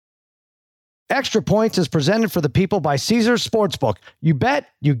Extra Points is presented for the people by Caesars Sportsbook. You bet,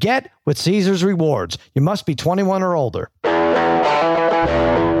 you get with Caesars Rewards. You must be 21 or older.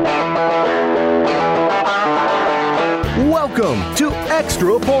 Welcome to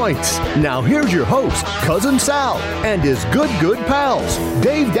Extra Points. Now here's your host, Cousin Sal, and his good pals,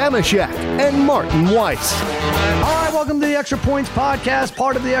 Dave Damashek and Martin Weiss. All right, welcome to the Extra Points Podcast,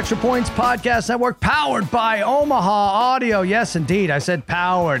 part of the Extra Points Podcast Network, powered by Omaha Audio. Yes, indeed, I said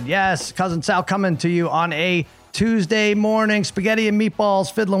powered. Yes, Cousin Sal coming to you on a Tuesday morning. Spaghetti and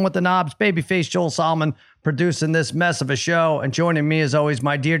meatballs, fiddling with the knobs. Babyface Joel Solomon producing this mess of a show. And joining me, as always,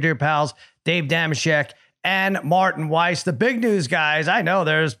 my dear pals, Dave Damashek and Martin Weiss. The big news, guys, I know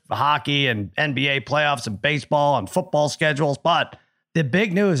there's hockey and NBA playoffs and baseball and football schedules, but the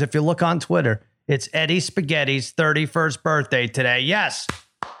big news, if you look on Twitter, it's Eddie Spaghetti's 31st birthday today. Yes.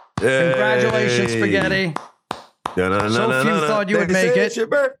 Hey. Congratulations, Spaghetti. So few thought you would make it. It's your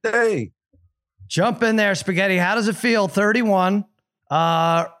birthday. Jump in there, Spaghetti. How does it feel? 31.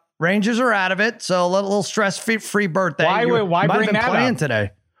 Rangers are out of it, so a little stress-free birthday. Why bring that playing up today?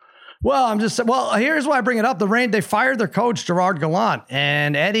 Well, here's why I bring it up. They fired their coach, Gerard Gallant,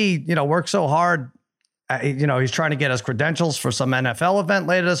 and Eddie, worked so hard. He's trying to get his credentials for some NFL event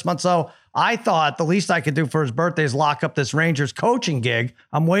later this month. So I thought the least I could do for his birthday is lock up this Rangers coaching gig.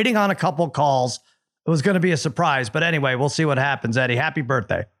 I'm waiting on a couple calls. It was going to be a surprise, but anyway, we'll see what happens. Eddie, happy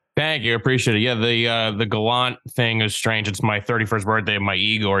birthday. Thank you. Appreciate it. Yeah, the Gallant thing is strange. It's my 31st birthday of my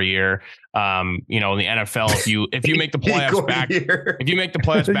Igor year. In the NFL, if you make the playoffs if you make the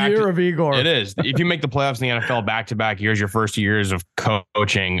playoffs the back year of Igor. It is. If you make the playoffs in the NFL back-to-back years, your first years of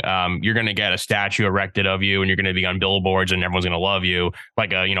coaching, you're going to get a statue erected of you and you're going to be on billboards and everyone's going to love you,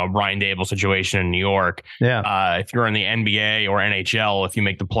 like a Brian Dable situation in New York. Yeah. If you're in the NBA or NHL, if you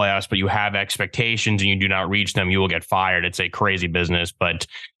make the playoffs but you have expectations and you do not reach them, you will get fired. It's a crazy business. But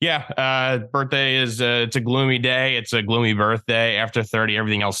yeah, birthday is it's a gloomy day. It's a gloomy birthday. After 30,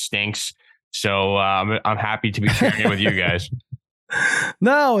 everything else stinks. So I'm happy to be sharing it with you guys.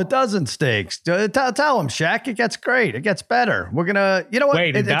 No, it doesn't stink. Tell him, Shek. It gets great. It gets better. We're gonna,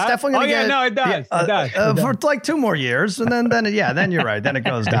 Wait, it's definitely gonna get. No, it does. It does. For like 2 more years, and then you're right. Then it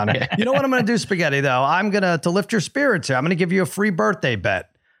goes down. You know what I'm gonna do, Spaghetti? Though I'm gonna to lift your spirits here. I'm gonna give you a free birthday bet.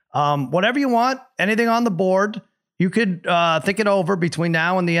 Whatever you want, anything on the board. You could think it over between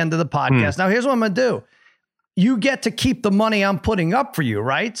now and the end of the podcast. Now, here's what I'm gonna do. You get to keep the money I'm putting up for you,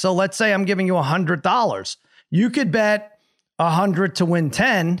 right? So let's say I'm giving you $100. You could bet 100 to win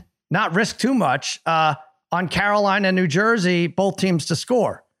 10, not risk too much, on Carolina and New Jersey, both teams to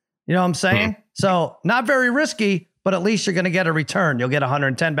score. You know what I'm saying? So not very risky, but at least you're going to get a return. You'll get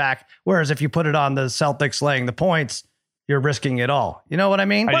 110 back. Whereas if you put it on the Celtics laying the points, you're risking it all. You know what I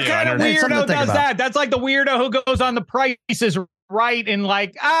mean? What kind of weirdo does that? That's like the weirdo who goes on the Price is Right and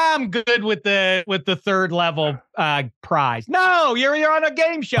like, I'm good with the third level prize. No, you're on a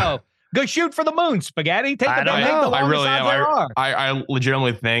game show. Go shoot for the moon, Spaghetti. Take the bet. I really am. I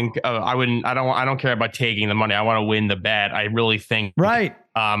legitimately think I wouldn't. I don't care about taking the money. I want to win the bet. I really think. Right.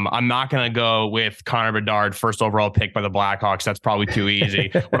 I'm not going to go with Connor Bedard, first overall pick by the Blackhawks. That's probably too easy.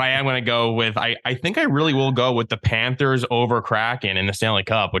 What I am going to go with, I think I really will go with the Panthers over Kraken in the Stanley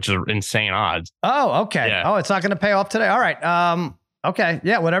Cup, which is insane odds. Oh, okay. Yeah. Oh, it's not going to pay off today. All right. Okay.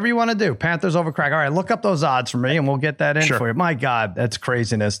 Yeah. Whatever you want to do. Panthers over Kraken. All right. Look up those odds for me and we'll get that in for you. My God, that's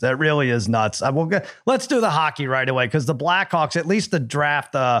craziness. That really is nuts. Let's do the hockey right away because the Blackhawks, at least the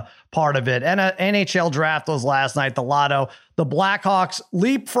draft part of it, and NHL draft was last night, the lotto. The Blackhawks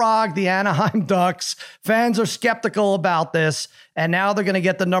leapfrog the Anaheim Ducks. Fans are skeptical about this, and now they're going to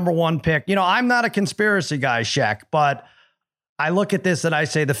get the number 1 pick. I'm not a conspiracy guy, Shek, but I look at this and I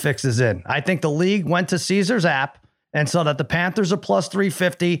say the fix is in. I think the league went to Caesar's app and saw that the Panthers are plus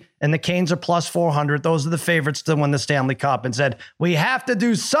 350 and the Canes are plus 400. Those are the favorites to win the Stanley Cup and said, we have to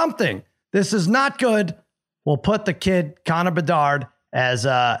do something. This is not good. We'll put the kid, Connor Bedard, as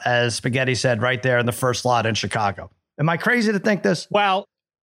Spaghetti said, right there in the first slot in Chicago. Am I crazy to think this? Well,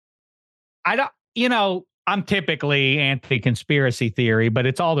 I don't, I'm typically anti-conspiracy theory, but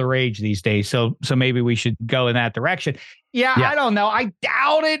it's all the rage these days. So maybe we should go in that direction. Yeah, I don't know. I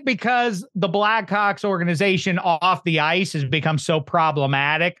doubt it because the Blackhawks organization off the ice has become so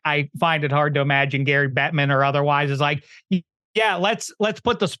problematic. I find it hard to imagine Gary Bettman or otherwise is like, yeah, let's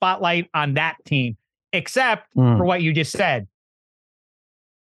put the spotlight on that team, except for what you just said.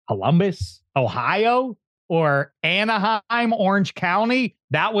 Columbus, Ohio, or Anaheim, Orange County.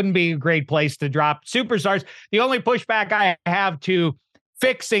 That wouldn't be a great place to drop superstars. The only pushback I have to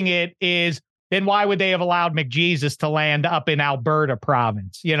fixing it is then why would they have allowed McJesus to land up in Alberta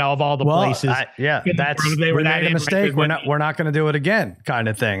province, of all the places? We made a mistake. We're not going to do it again kind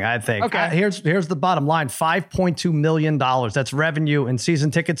of thing, I think. Okay. Here's the bottom line. $5.2 million. That's revenue and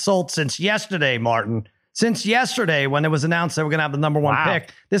season tickets sold since yesterday, Martin. Since yesterday, when it was announced that we're going to have the number one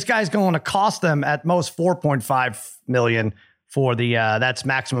pick, this guy's going to cost them at most $4.5 million for the that's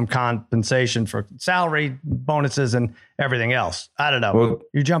maximum compensation for salary, bonuses, and everything else. I don't know. Well,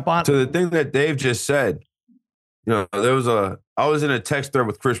 you jump on. So the thing that Dave just said, I was in a text thread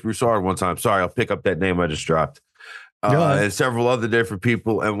with Chris Broussard one time. Sorry, I'll pick up that name I just dropped. And several other different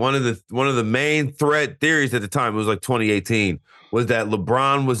people. And one of the main thread theories at the time, it was like 2018, was that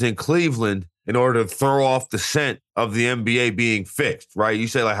LeBron was in Cleveland in order to throw off the scent of the NBA being fixed, right? You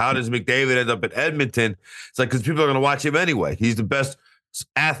say, like, how does McDavid end up at Edmonton? It's like, because people are going to watch him anyway. He's the best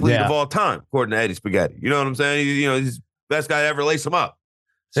athlete of all time, according to Eddie Spaghetti. You know what I'm saying? He's the best guy to ever lace him up.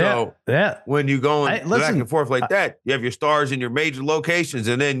 So when you go back and forth like that, you have your stars in your major locations,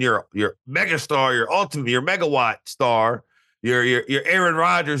 and then your mega star, your megawatt star, your Aaron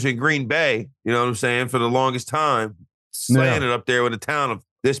Rodgers in Green Bay, you know what I'm saying, for the longest time, slaying it up there with a town of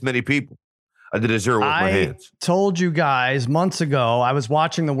this many people. I did a zero with my hands. I told you guys months ago, I was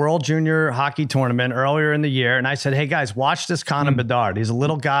watching the World Junior Hockey Tournament earlier in the year, and I said, hey, guys, watch this Connor Bedard. He's a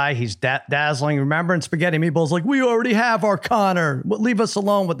little guy. He's dazzling. Remember, and Spaghetti Meatballs like, we already have our Connor. Leave us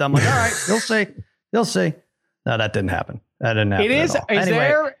alone with them. I'm like, all right, you'll see. You'll see. No, that didn't happen. That didn't happen. It is.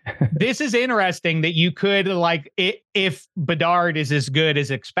 This is interesting that you could, like, if Bedard is as good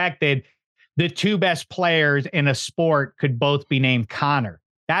as expected, the two best players in a sport could both be named Connor.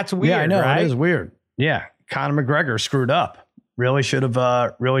 That's weird. Yeah, I know. Right? It is weird. Yeah. Conor McGregor screwed up. Really should have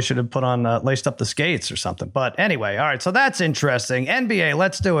put on laced up the skates or something. But anyway, all right. So that's interesting. NBA,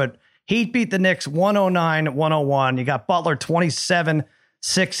 let's do it. Heat beat the Knicks 109-101. You got Butler 27,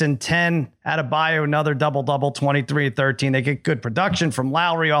 6 and 10. Adebayo, another double-double, 23-13. They get good production from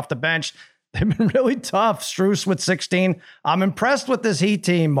Lowry off the bench. They've been really tough. Strus with 16. I'm impressed with this Heat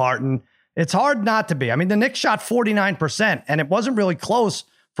team, Martin. It's hard not to be. I mean, the Knicks shot 49%, and it wasn't really close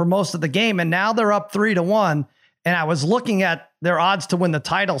for most of the game, and now they're up 3-1. And I was looking at their odds to win the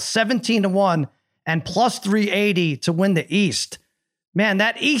title, 17-1 and plus 380 to win the East. Man,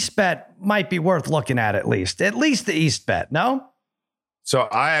 that East bet might be worth looking at least the East bet. No? So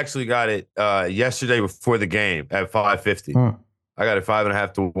I actually got it yesterday before the game at 550. I got it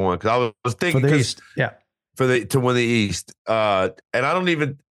 5.5 to 1 because I was thinking for the East, to win the East. And I don't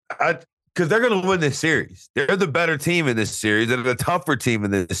even because they're going to win this series. They're the better team in this series. They're the tougher team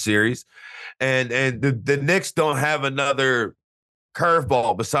in this series. And the Knicks don't have another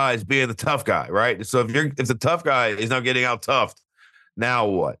curveball besides being the tough guy, right? So if the tough guy is not getting out toughed, now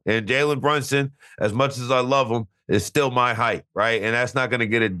what? And Jalen Brunson, as much as I love him, is still my height, right? And that's not going to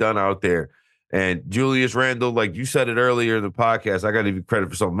get it done out there. And Julius Randle, like you said it earlier in the podcast, I got to give you credit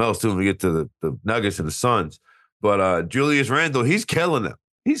for something else too when we get to the Nuggets and the Suns. But Julius Randle, he's killing them.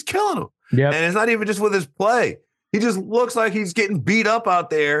 He's killing them. Yep. And it's not even just with his play. He just looks like he's getting beat up out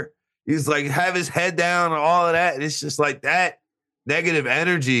there. He's like have his head down and all of that. And it's just like that negative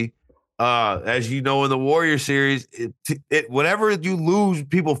energy. As you know, in the Warrior series, whenever you lose,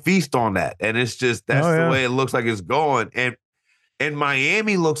 people feast on that. And it's just, that's the way it looks like it's going. And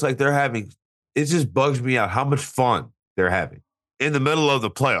Miami looks like they're having, it just bugs me out how much fun they're having in the middle of the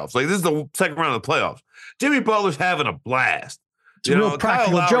playoffs. Like this is the second round of the playoffs. Jimmy Butler's having a blast. It's a real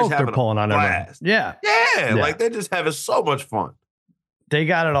practical joke they're pulling on everyone. Yeah, like they're just having so much fun. They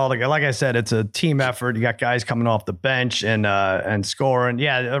got it all together. Like I said, it's a team effort. You got guys coming off the bench and scoring.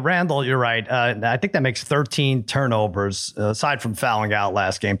 Yeah, Randall, you're right. I think that makes 13 turnovers, aside from fouling out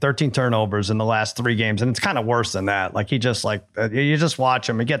last game. 13 turnovers in the last 3 games, and it's kind of worse than that. Like he just you just watch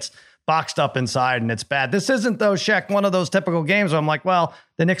him. He gets boxed up inside, and it's bad. This isn't, though, Shek, one of those typical games where I'm like, well,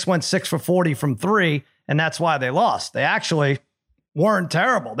 the Knicks went 6 for 40 from 3, and that's why they lost. They actually weren't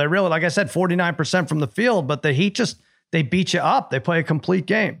terrible. They really, like I said, 49% from the field, but the Heat they beat you up. They play a complete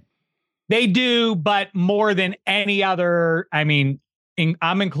game. They do, but more than any other, I mean,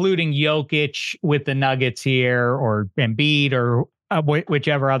 I'm including Jokic with the Nuggets here, or Embiid, or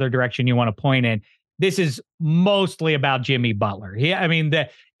whichever other direction you want to point in. This is mostly about Jimmy Butler.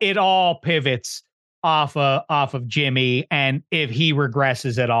 It all pivots off of Jimmy, and if he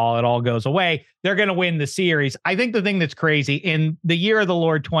regresses at all, it all goes away. They're going to win the series. I think the thing that's crazy in the year of the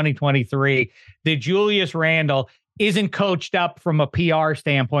Lord 2023, that Julius Randle isn't coached up from a PR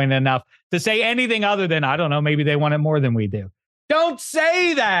standpoint enough to say anything other than, I don't know, maybe they want it more than we do. Don't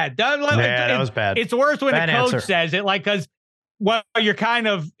say that. That was bad. It's worse when bad a coach answer. says it, like, because Well, you're kind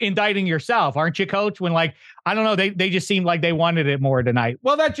of indicting yourself, aren't you, Coach? When I don't know, they just seemed like they wanted it more tonight.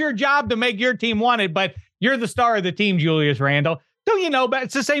 Well, that's your job to make your team want it, but you're the star of the team, Julius Randle. Don't you know? But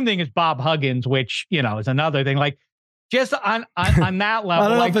it's the same thing as Bob Huggins, which, is another thing. Just on that level. I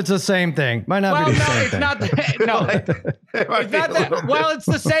don't know if it's the same thing. Might not be the same thing. Not. No, it's not that. Well, it's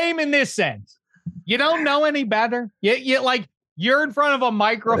the same in this sense. You don't know any better. You're in front of a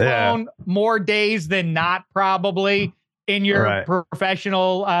microphone more days than not, probably in your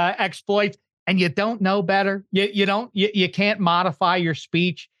professional exploits, and you don't know better. You can't modify your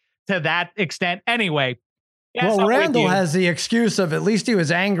speech to that extent. Anyway. Yes, well, Randall has the excuse of at least he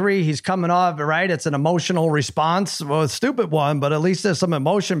was angry. He's coming off, right? It's an emotional response. Well, it's a stupid one, but at least there's some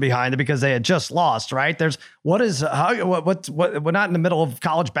emotion behind it because they had just lost, right? We're not in the middle of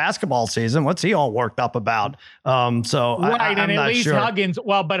college basketball season. What's he all worked up about? I'm and at least sure.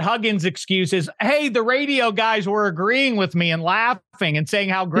 Huggins' excuse is, hey, the radio guys were agreeing with me and laughing and saying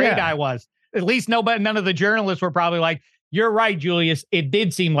how great I was. At least none of the journalists were probably like, you're right, Julius. It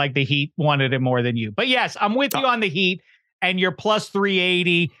did seem like the Heat wanted it more than you. But yes, I'm with you on the Heat, and you're plus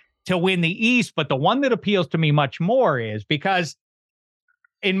 380 to win the East. But the one that appeals to me much more is because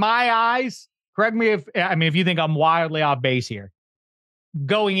in my eyes, correct me if you think I'm wildly off base here.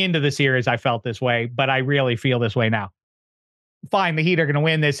 Going into the series, I felt this way, but I really feel this way now. Fine, the Heat are going to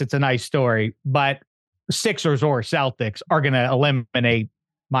win this. It's a nice story. But Sixers or Celtics are going to eliminate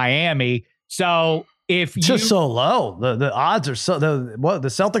Miami. So if it's just so low, the odds are so the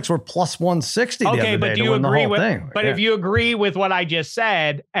Celtics were plus 160. Okay, but do you agree with? Thing. But if you agree with what I just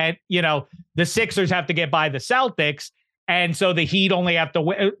said, and the Sixers have to get by the Celtics, and so the Heat only have to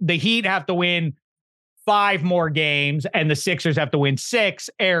win. The Heat have to win 5 more games, and the Sixers have to win 6.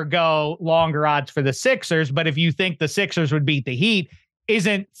 Ergo, longer odds for the Sixers. But if you think the Sixers would beat the Heat,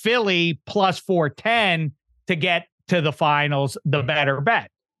 isn't Philly plus 410 to get to the finals the better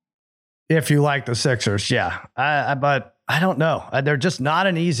bet? If you like the Sixers, yeah. But I don't know. They're just not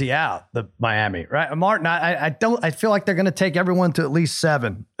an easy out, the Miami, right? Martin, I feel like they're going to take everyone to at least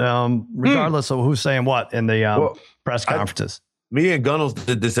 7, regardless of who's saying what in the press conferences. Me and Gunnels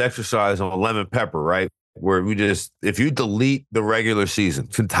did this exercise on lemon pepper, right? Where if you delete the regular season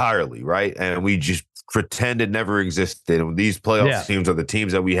entirely, right? And we just pretend it never existed. And these playoff teams are the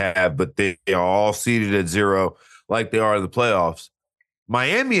teams that we have, but they are all seated at 0 like they are in the playoffs.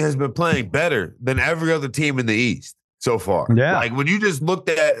 Miami has been playing better than every other team in the East so far. Yeah. Like when you just look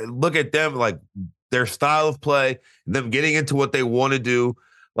at them, like their style of play, them getting into what they want to do.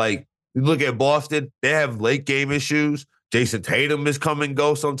 Like you look at Boston, they have late game issues. Jason Tatum is come and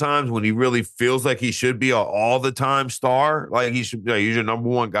go sometimes when he really feels like he should be an all the time star. Like he's your number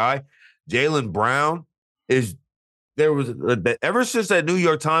one guy. Jaylen Brown ever since that New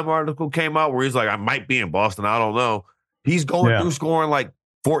York Times article came out where he's like, I might be in Boston. I don't know. He's going through scoring like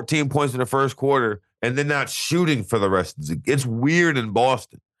 14 points in the first quarter and then not shooting for the rest of the. It's weird in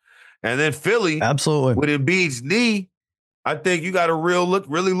Boston. And then Philly, absolutely, with Embiid's knee, I think you got to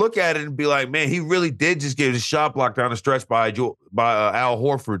really look at it and be like, man, he really did just get his shot blocked down the stretch by Al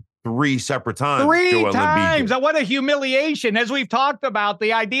Horford 3 separate times. 3 times. What a humiliation. As we've talked about,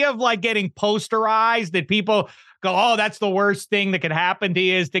 the idea of like getting posterized, that people go, oh, that's the worst thing that could happen to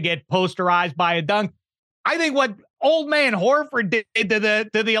you is to get posterized by a dunk. I think what old man Horford did to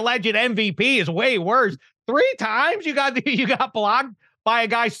the alleged MVP is way worse. 3 times you got blocked by a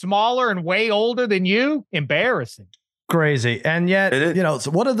guy smaller and way older than you. Embarrassing. Crazy. And yet,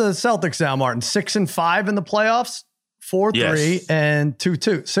 so what are the Celtics now, Martin? 6-5 in the playoffs, 4-3 and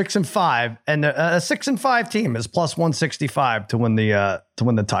 2-2, 6-5. And a 6-5 team is plus 165 to win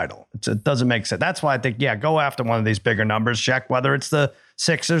the title. It doesn't make sense. That's why I think, go after one of these bigger numbers, Shek, whether it's the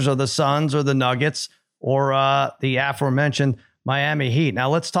Sixers or the Suns or the Nuggets, or the aforementioned Miami Heat. Now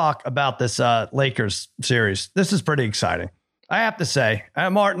let's talk about this Lakers series. This is pretty exciting. I have to say,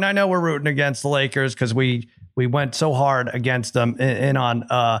 Martin, I know we're rooting against the Lakers because we went so hard against them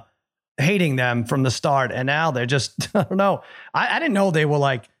on hating them from the start. And now they're just, I don't know. I didn't know they were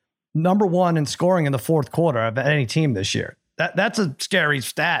like number 1 in scoring in the fourth quarter of any team this year. That's a scary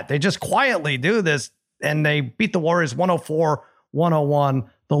stat. They just quietly do this and they beat the Warriors 104-101.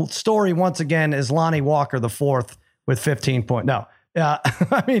 The story, once again, is Lonnie Walker, the 4th, with 15 points. No,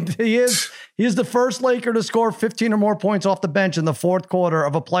 I mean, he is the first Laker to score 15 or more points off the bench in the fourth quarter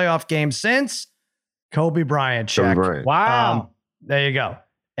of a playoff game since Kobe Bryant. Shek. Wow. There you go.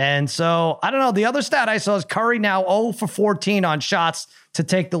 And so, I don't know. The other stat I saw is Curry now 0 for 14 on shots to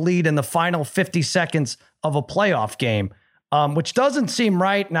take the lead in the final 50 seconds of a playoff game. Which doesn't seem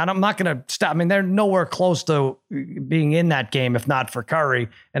right. And I'm not going to stop. I mean, they're nowhere close to being in that game if not for Curry.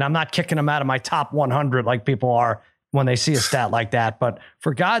 And I'm not kicking him out of my top 100 like people are when they see a stat like that. But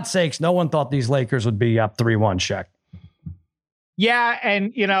for God's sakes, no one thought these Lakers would be up 3-1, Shek. Yeah.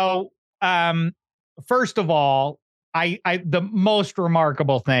 And, first of all, the most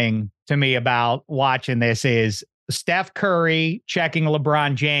remarkable thing to me about watching this is Steph Curry checking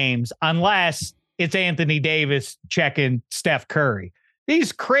LeBron James, unless it's Anthony Davis checking Steph Curry.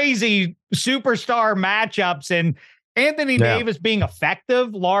 These crazy superstar matchups and Anthony Davis being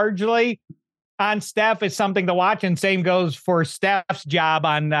effective largely on Steph is something to watch. And same goes for Steph's job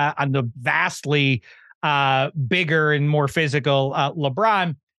on the vastly bigger and more physical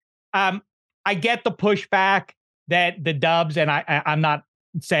LeBron. I get the pushback that the Dubs, and I'm not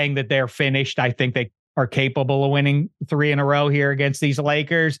saying that they're finished. I think they are capable of winning 3 in a row here against these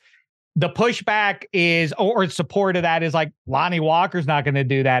Lakers. The pushback is, or support of that is like, Lonnie Walker's not going to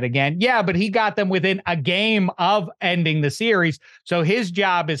do that again. Yeah, but he got them within a game of ending the series. So his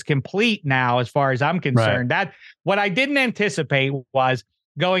job is complete now, as far as I'm concerned. Right. That what I didn't anticipate was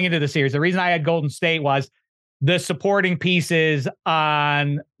going into the series. The reason I had Golden State was the supporting pieces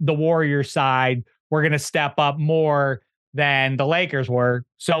on the Warriors side were going to step up more than the Lakers were.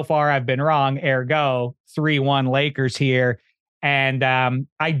 So far, I've been wrong. Ergo, 3-1 Lakers here. And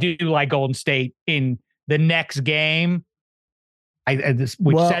I do like Golden State in the next game,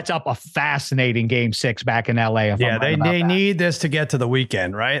 which sets up a fascinating Game 6 back in LA. Yeah, they need this to get to the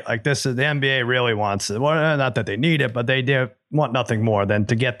weekend, right? Like the NBA really wants it. Well, not that they need it, but they do want nothing more than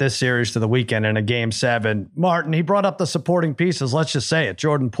to get this series to the weekend in a Game 7. Martin, he brought up the supporting pieces. Let's just say it.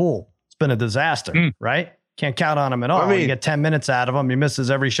 Jordan Poole, it's been a disaster, right? Can't count on him at all. You get 10 minutes out of him. He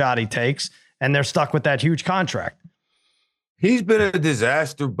misses every shot he takes, and they're stuck with that huge contract. He's been a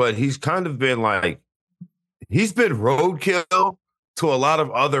disaster, but he's kind of been he's been roadkill to a lot of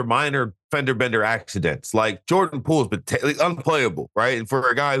other minor fender bender accidents. Like Jordan Poole's been unplayable, right? And for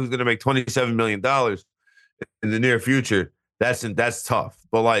a guy who's going to make $27 million in the near future, that's tough.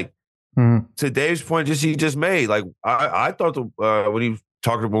 But to Dave's point, he just made, I thought when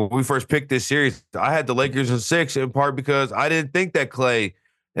we first picked this series, I had the Lakers in 6 in part because I didn't think that Clay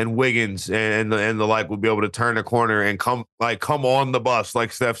and Wiggins and the like would be able to turn the corner and come on the bus,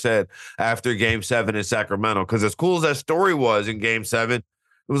 like Steph said, after Game 7 in Sacramento. Because as cool as that story was in Game 7,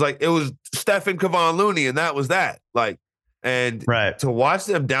 it was Steph and Kevon Looney, and that was that. To watch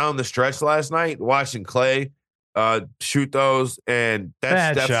them down the stretch last night, watching Clay shoot those, and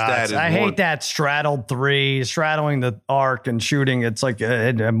that's Steph's stat. I hate that straddled 3, straddling the arc and shooting. It's like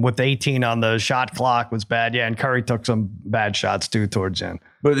with 18 on the shot clock was bad. Yeah, and Curry took some bad shots too towards the end.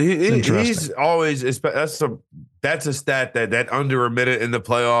 But he's always that's a stat that under a minute in the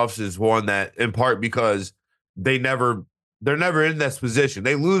playoffs is one that, in part because they're never in this position.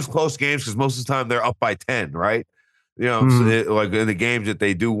 They lose close games because most of the time they're up by 10, right? So in the games that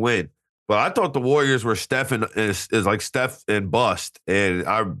they do win. But I thought the Warriors were Steph like Steph and bust,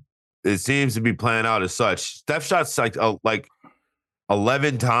 and it seems to be playing out as such. Steph shots like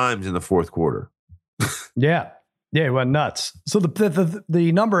 11 times in the fourth quarter. Yeah, it went nuts. So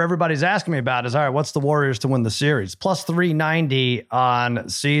the number everybody's asking me about is, all right, what's the Warriors to win the series? Plus 390 on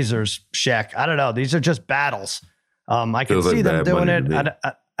Caesars, Shek. I don't know. These are just battles. I can see them doing it.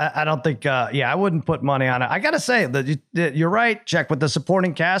 I don't think. I wouldn't put money on it. I got to say that you're right, Shek, with the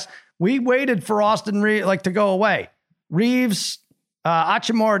supporting cast. We waited for Austin Reeves to go away. Reeves,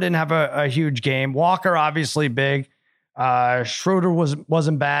 Hachimura didn't have a huge game. Walker obviously big. Schroeder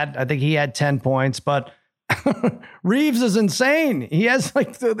wasn't bad. I think he had 10 points, but Reeves is insane. He has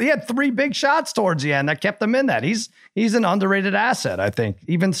he had 3 big shots towards the end that kept him in that. He's an underrated asset, I think,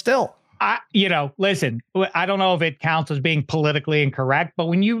 even still. Listen, I don't know if it counts as being politically incorrect, but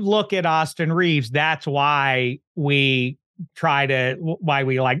when you look at Austin Reeves, that's why we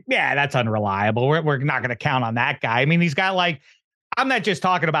that's unreliable. We're not going to count on that guy. I mean, he's got I'm not just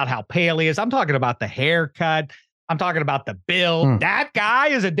talking about how pale he is. I'm talking about the haircut. I'm talking about the build. That guy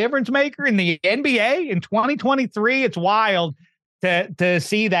is a difference maker in the NBA in 2023. It's wild to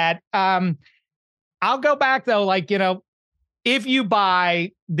see that. I'll go back though. If you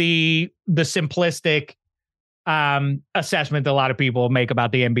buy the simplistic assessment that a lot of people make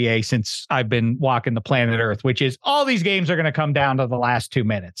about the NBA since I've been walking the planet Earth, which is all these games are going to come down to the last 2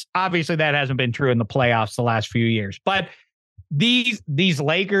 minutes. Obviously, that hasn't been true in the playoffs the last few years, but these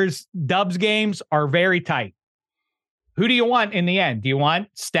Lakers Dubs games are very tight. Who do you want in the end? Do you want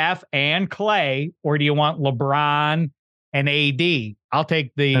Steph and Clay, or do you want LeBron and AD? I'll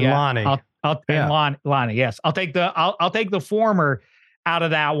take the Lonnie. Lonnie, yes. I'll take the former out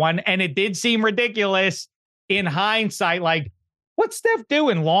of that one. And it did seem ridiculous in hindsight. What's Steph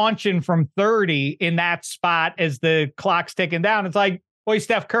doing launching from 30 in that spot as the clock's ticking down? It's Well, he's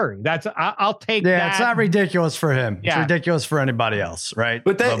Steph Curry. I'll take that. Yeah, it's not ridiculous for him. Yeah. It's ridiculous for anybody else, right?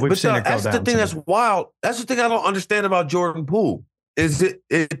 But that's the thing that's wild. That's the thing I don't understand about Jordan Poole. Is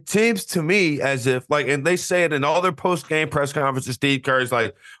it seems to me as if, like, and they say it in all their post-game press conferences, Steve Kerr's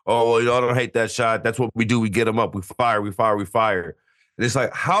like, oh, well, I don't hate that shot. That's what we do. We get them up. We fire. And it's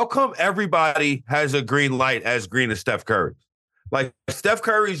like, how come everybody has a green light as green as Steph Curry? Like, Steph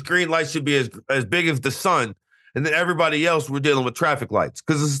Curry's green light should be as big as the sun. And then everybody else, we're dealing with traffic lights.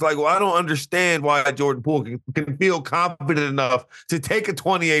 Because it's like, well, I don't understand why Jordan Poole can feel confident enough to take a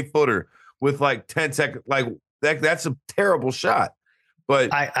 28-footer with like 10 seconds. Like, that's a terrible shot. But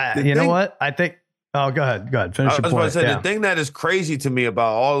know what? I think, go ahead. Finish your point. I was about to say, the thing that is crazy to me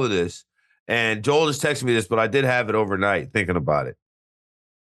about all of this, and Joel just texted me this, but I did have it overnight thinking about it.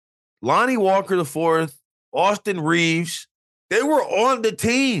 Lonnie Walker IV, Austin Reeves, they were on the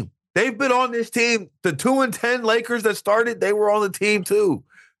team. They've been on this team. The 2-10 Lakers that started, they were on the team too.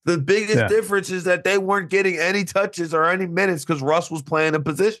 The biggest difference is that they weren't getting any touches or any minutes because Russ was playing a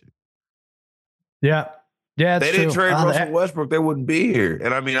position. Yeah. Yeah, they didn't trade Russell Westbrook, they wouldn't be here.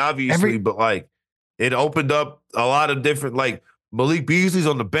 And I mean, obviously, but like it opened up a lot of different, like Malik Beasley's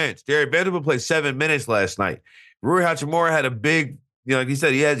on the bench. Derek Vanderbilt played 7 minutes last night. Rui Hachimura had a big, like he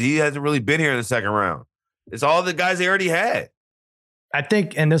said, he hasn't really been here in the second round. It's all the guys they already had. I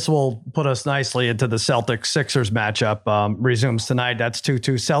think, and this will put us nicely into the Celtics-Sixers matchup, resumes tonight. That's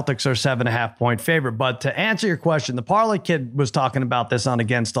 2-2. Celtics are 7.5-point favorite. But to answer your question, the Parlay Kid was talking about this on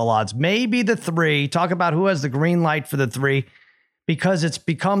Against All Odds. Maybe the 3, talk about who has the green light for the 3, because it's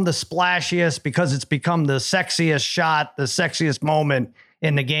become the splashiest, because it's become the sexiest shot, the sexiest moment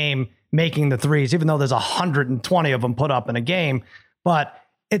in the game, making the 3s, even though there's 120 of them put up in a game. But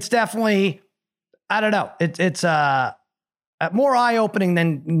it's definitely, I don't know, it's more eye-opening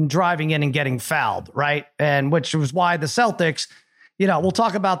than driving in and getting fouled, right? And which was why the Celtics, we'll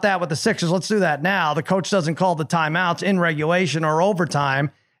talk about that with the Sixers. Let's do that now. The coach doesn't call the timeouts in regulation or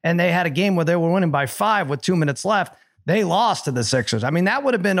overtime, and they had a game where they were winning by 5 with 2 minutes left. They lost to the Sixers. I mean, that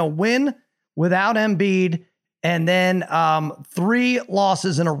would have been a win without Embiid, and then 3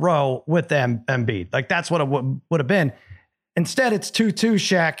 losses in a row with Embiid. Like, that's what it would have been. Instead, it's 2-2,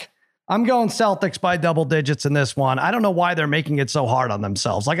 Shek. I'm going Celtics by double digits in this one. I don't know why they're making it so hard on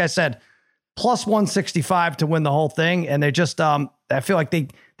themselves. Like I said, plus 165 to win the whole thing. And they just, I feel like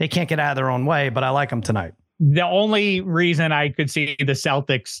they can't get out of their own way, but I like them tonight. The only reason I could see the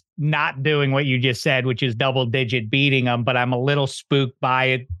Celtics not doing what you just said, which is double digit beating them, but I'm a little spooked by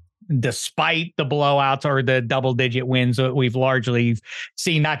it, despite the blowouts or the double digit wins that we've largely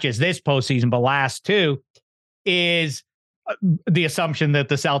seen, not just this postseason, but last 2, is the assumption that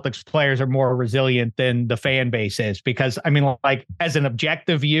the Celtics players are more resilient than the fan base is. Because, I mean, like, as an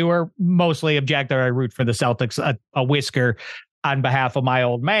objective viewer, mostly objective, I root for the Celtics a whisker on behalf of my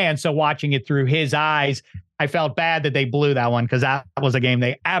old man. So watching it through his eyes, I felt bad that they blew that one, because that was a game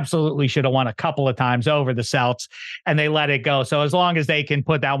they absolutely should have won a couple of times over the Celts, and they let it go. So as long as they can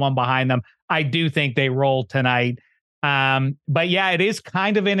put that one behind them, I do think they roll tonight. But yeah, it is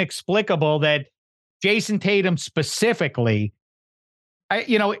kind of inexplicable that Jason Tatum specifically,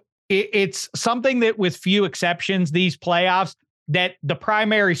 it's something that, with few exceptions, these playoffs, that the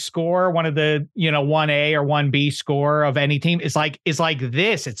primary score, one of the, 1A or 1B score of any team is like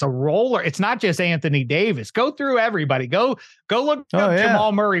this. It's a roller. It's not just Anthony Davis. Go through everybody. Go look at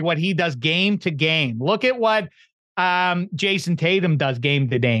Jamal Murray, what he does game to game. Look at what Jason Tatum does game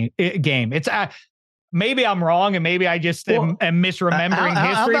to game. It's maybe I'm wrong, and maybe I just am misremembering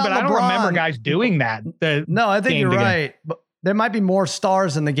history, but I don't remember guys doing that. No, I think you're right. But there might be more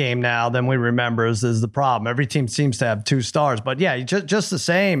stars in the game now than we remember is the problem. Every team seems to have 2 stars, but yeah, just the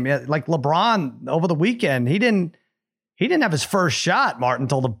same. Like LeBron over the weekend, he didn't have his first shot, Martin,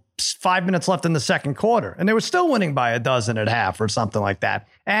 until the 5 minutes left in the second quarter, and they were still winning by 12 at half or something like that.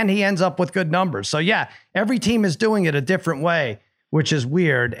 And he ends up with good numbers. So yeah, every team is doing it a different way, which is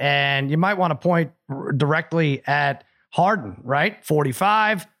weird. And you might want to point directly at Harden, right?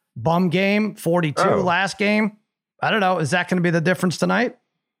 45, bum game, 42 last game. I don't know. Is that going to be the difference tonight?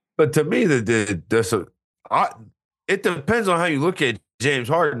 But to me, it depends on how you look at James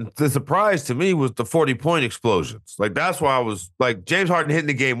Harden. The surprise to me was the 40-point explosions. Like, that's why I was like, James Harden hitting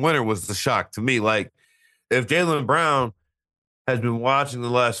the game winner was the shock to me. Like, if Jaylen Brown has been watching the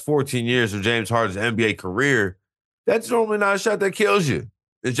last 14 years of James Harden's NBA career, that's normally not a shot that kills you.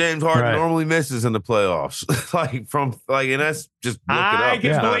 And James Harden normally misses in the playoffs. And that's just look it up. I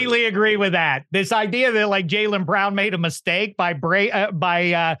completely agree with that. This idea that like Jaylen Brown made a mistake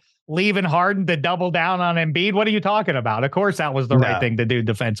by leaving Harden to double down on Embiid. What are you talking about? Of course, that was the right thing to do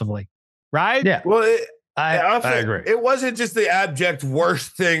defensively, right? Yeah. Well, I agree. It wasn't just the abject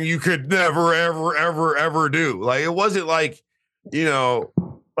worst thing you could never, ever, ever, ever do. Like, it wasn't like,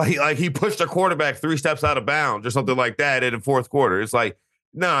 like he pushed a quarterback 3 steps out of bounds or something like that in the fourth quarter. It's like,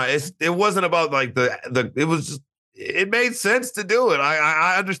 it wasn't about like it was just, it made sense to do it.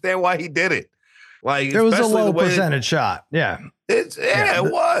 I understand why he did it. Like, there was a low percentage shot. Yeah. It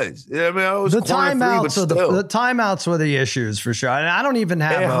was. I mean, it was the timeouts. The timeouts were the issues for sure. And I don't even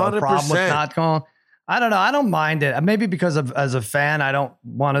have a problem with not calling. I don't know. I don't mind it. Maybe because as a fan, I don't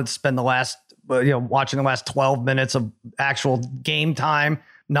want to spend the last, watching the last 12 minutes of actual game time.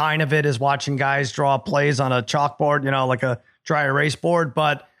 9 of it is watching guys draw plays on a chalkboard, like a dry erase board.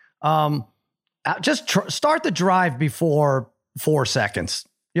 But just start the drive before 4 seconds.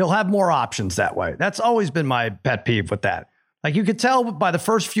 You'll have more options that way. That's always been my pet peeve with that. Like, you could tell by the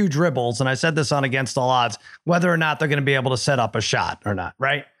first few dribbles, and I said this on Against All Odds, whether or not they're going to be able to set up a shot or not,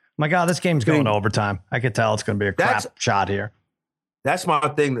 right? My God, this game's going to overtime. I could tell it's going to be a crap shot here. That's my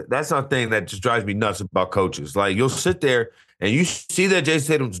thing. That's my thing that just drives me nuts about coaches. Like, you'll sit there and you see that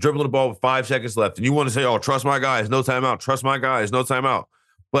Jason Tatum's dribbling the ball with 5 seconds left, and you want to say, "Oh, trust my guy. It's no timeout. Trust my guy. It's no timeout."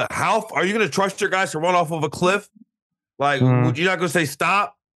 But how are you going to trust your guys to run off of a cliff? Like, you're not going to say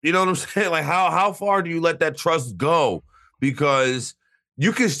stop? You know what I'm saying? Like, how far do you let that trust go? Because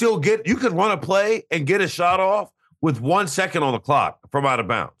you can still you could run a play and get a shot off with 1 second on the clock from out of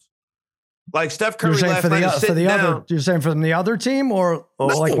bounds. Like Steph Curry last night is sitting down. You're saying from the other team or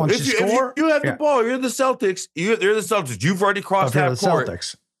like once you score? If you have the ball, you're the Celtics. You're the Celtics. You've already crossed half court.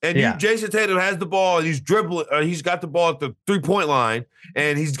 Celtics. And Jason Tatum has the ball and he's dribbling. He's got the ball at the 3-point line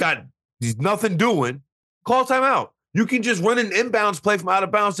and he's nothing doing. Call timeout. You can just run an inbounds play from out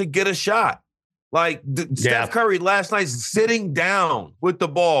of bounds to get a shot. Like Steph Curry last night sitting down with the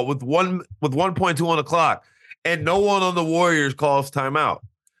ball with 1.2 on the clock, and no one on the Warriors calls timeout.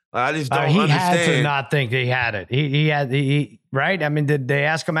 I just don't understand. He had to not think he had it. He had right. I mean, did they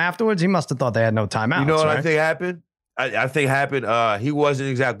ask him afterwards? He must have thought they had no timeouts. You know what I think happened? I think happened. He wasn't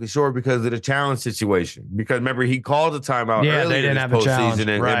exactly sure because of the challenge situation. Because remember, he called the timeout earlier they didn't have a challenge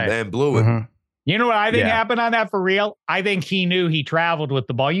and blew it. Mm-hmm. You know what I think happened on that for real? I think he knew he traveled with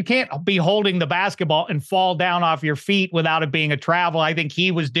the ball. You can't be holding the basketball and fall down off your feet without it being a travel. I think he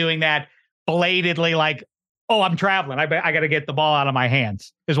was doing that belatedly, like, oh, I'm traveling. I got to get the ball out of my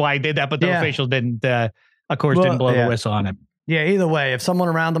hands is why I did that. But the officials didn't, of course, didn't blow the whistle on it. Yeah, either way, if someone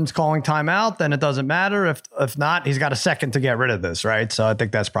around him's calling timeout, then it doesn't matter. If not, he's got a second to get rid of this, right? So I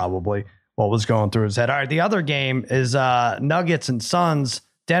think that's probably what was going through his head. All right, the other game is Nuggets and Suns.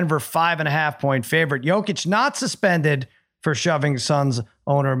 Denver 5.5-point favorite. Jokic not suspended for shoving Suns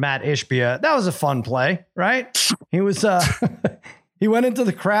owner Matt Ishbia. That was a fun play, right? He was he went into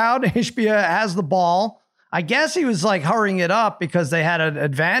the crowd. Ishbia has the ball. I guess he was like hurrying it up because they had an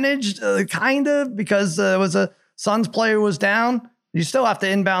advantage, kind of, because it was a Suns player was down. You still have to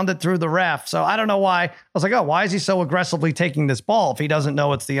inbound it through the ref. So I don't know why. I was like, oh, why is he so aggressively taking this ball if he doesn't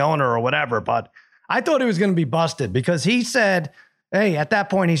know it's the owner or whatever? But I thought he was going to be busted because he said, hey, at that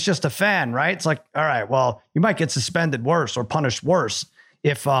point, he's just a fan, right? It's like, all right, well, you might get suspended worse or punished worse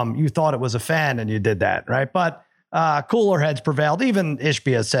if you thought it was a fan and you did that, right? But cooler heads prevailed. Even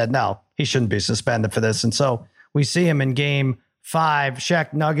Ishbia said, no, he shouldn't be suspended for this. And so we see him in game 5.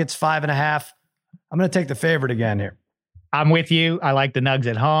 Shek, Nuggets 5.5. I'm going to take the favorite again here. I'm with you. I like the Nugs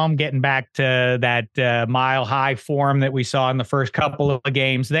at home, getting back to that mile high form that we saw in the first couple of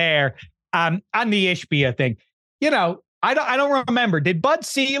games there. On the Ishbia thing, I don't remember. Did Bud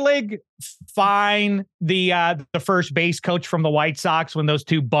Selig fine the first base coach from the White Sox when those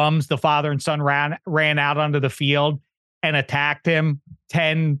two bums, the father and son, ran out onto the field and attacked him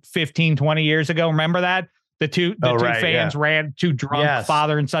 10, 15, 20 years ago? Remember that? The two fans ran, two drunk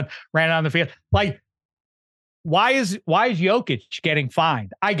father and son ran on the field. Like, why is Jokic getting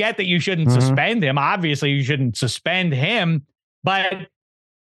fined? I get that you shouldn't suspend him. Obviously, you shouldn't suspend him, but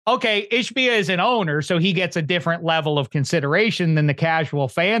okay, Ishbia is an owner, so he gets a different level of consideration than the casual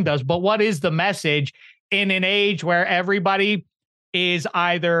fan does. But what is the message in an age where everybody is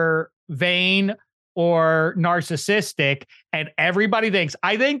either vain or narcissistic and everybody thinks,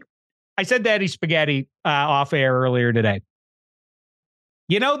 I said Daddy Spaghetti off air earlier today.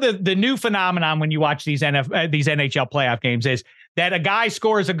 The new phenomenon when you watch these NHL playoff games is that a guy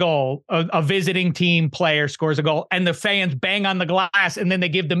scores a goal, a visiting team player scores a goal, and the fans bang on the glass, and then they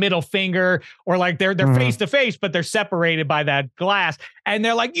give the middle finger, or like they're face to face, but they're separated by that glass, and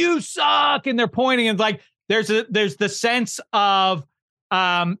they're like, "You suck," and they're pointing, and like there's the sense of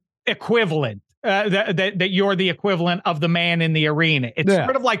equivalent. That you're the equivalent of the man in the arena. It's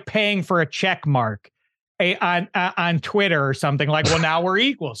sort of like paying for a check mark on Twitter or something. Like, well, now we're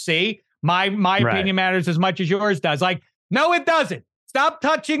equal. See, My opinion matters as much as yours does. Like, no, it doesn't. Stop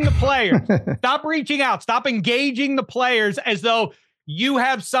touching the players. Stop reaching out. Stop engaging the players as though you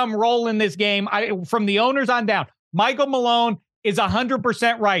have some role in this game. From the owners on down, Michael Malone is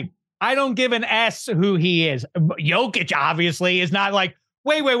 100% right. I don't give an S who he is. Jokic obviously is not like,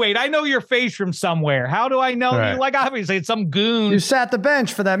 wait. I know your face from somewhere. How do I know you? Like, obviously it's some goon. You sat the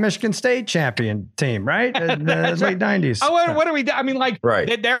bench for that Michigan State champion team, right? In the late 90s. Oh, what are we doing? I mean, like,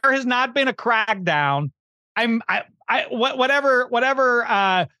 there has not been a crackdown. Whatever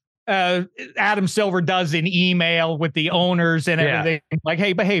Adam Silver does in email with the owners and everything, like,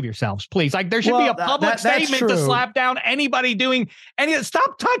 hey, behave yourselves, please. Like, there should be a public statement to slap down anybody doing any.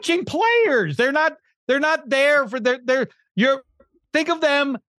 Stop touching players. They're not there for think of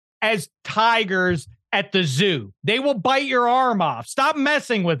them as tigers at the zoo. They will bite your arm off. Stop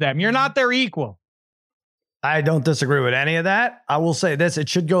messing with them. You're not their equal. I don't disagree with any of that. I will say this, it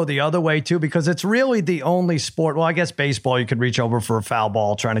should go the other way too, because it's really the only sport. Well, I guess baseball, you could reach over for a foul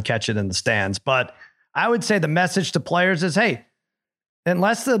ball trying to catch it in the stands. But I would say the message to players is, hey,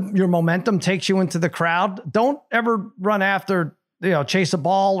 unless your momentum takes you into the crowd, don't ever run after, chase a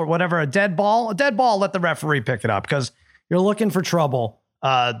ball or whatever, a dead ball, let the referee pick it up because you're looking for trouble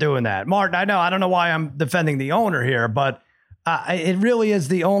doing that. Martin, I don't know why I'm defending the owner here, but it really is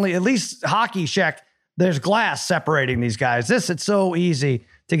the only, at least hockey, Shek, there's glass separating these guys. It's so easy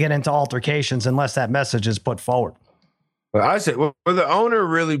to get into altercations unless that message is put forward. Well, I said, where the owner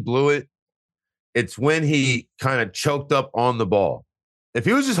really blew it, it's when he kind of choked up on the ball. If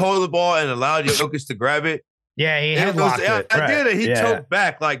he was just holding the ball and allowed Jokic to grab it. Yeah, he headlocked it. I did it. He choked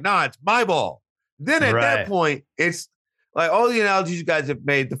back like, nah, it's my ball. Then at that point, it's like all the analogies you guys have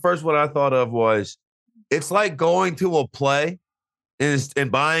made. The first one I thought of was, it's like going to a play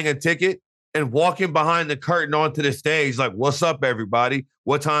and buying a ticket and walking behind the curtain onto the stage, like, what's up, everybody?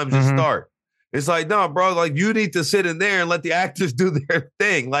 What time's it start? It's like, no, bro, like, you need to sit in there and let the actors do their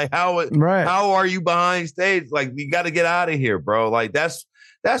thing. Like, how are you behind stage? Like, you got to get out of here, bro. Like, that's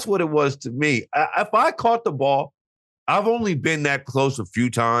what it was to me. If I caught the ball, I've only been that close a few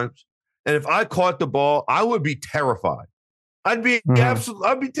times. And if I caught the ball, I would be terrified. I'd be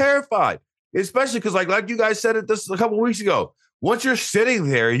terrified, especially because like you guys said it this a couple of weeks ago. Once you're sitting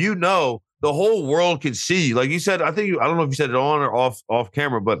there, the whole world can see you. Like you said, I don't know if you said it on or off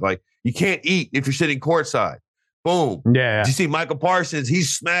camera, but like you can't eat if you're sitting courtside. Boom. Yeah. Did you see Michael Parsons?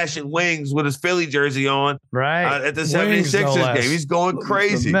 He's smashing wings with his Philly jersey on. Right. At the 76ers game. He's going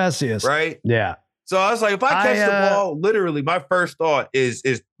crazy. The messiest. Right? Yeah. So I was like, if I catch the ball, literally my first thought is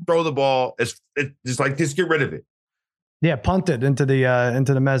throw the ball. It's just like, just get rid of it. Yeah, punt it into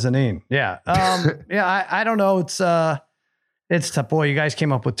the mezzanine. Yeah. Yeah, I don't know. It's tough. Boy, you guys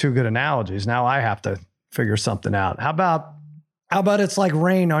came up with two good analogies. Now I have to figure something out. How about it's like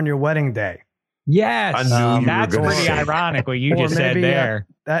rain on your wedding day? Yes. I knew that's pretty ironic what you just said there.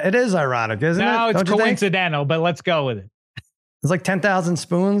 It is ironic, isn't it? No, it's coincidental, but let's go with it. It's like 10,000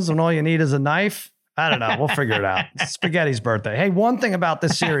 spoons and all you need is a knife. I don't know. We'll figure it out. It's Spaghetti's birthday. Hey, one thing about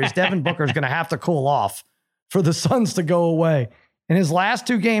this series, Devin Booker's going to have to cool off for the Suns to go away. In his last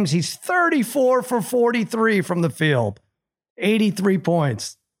two games, he's 34 for 43 from the field. 83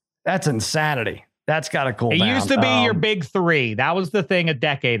 points. That's insanity. That's got to cool down. It used to be your big three. That was the thing a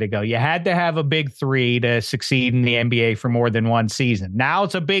decade ago. You had to have a big three to succeed in the NBA for more than one season. Now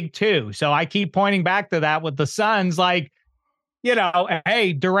it's a big two. So I keep pointing back to that with the Suns. Like,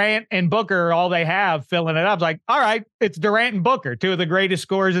 hey, Durant and Booker are all they have filling it up. It's like, all right, it's Durant and Booker, two of the greatest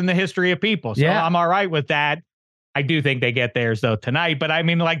scorers in the history of people. So I'm all right with that. I do think they get theirs, though, tonight. But I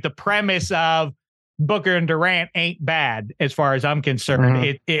mean, like, the premise of Booker and Durant ain't bad as far as I'm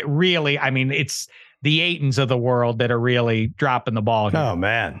concerned. It really, I mean, it's the Aitons of the world that are really dropping the ball here. Oh,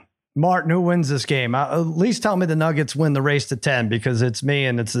 man. Martin, who wins this game? At least tell me the Nuggets win the race to 10 because it's me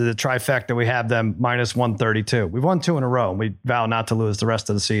and it's the trifecta. We have them minus 132. We've won 2 in a row and we vow not to lose the rest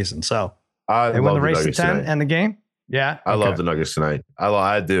of the season. So they win the race to 10 and the game? Yeah. I love the Nuggets tonight.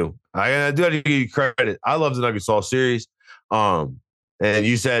 I do. I do have to give you credit. I love the Nuggets all series. And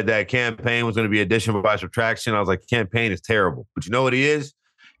you said that campaign was going to be addition by subtraction. I was like, campaign is terrible. But you know what he is?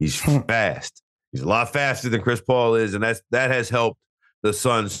 He's fast. He's a lot faster than Chris Paul is. And that has helped the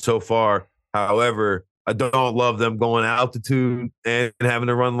Suns so far. However, I don't love them going altitude and having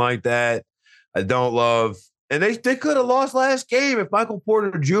to run like that. I don't love, and they could have lost last game if Michael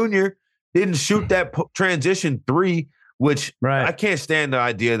Porter Jr. didn't shoot that transition three, which I can't stand the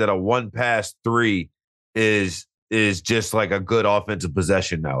idea that a one pass three is just like a good offensive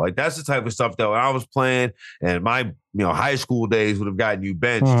possession now. Like that's the type of stuff that when I was playing and my high school days would have gotten you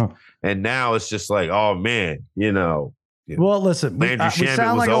benched. And now it's just like, oh man, Well, listen, we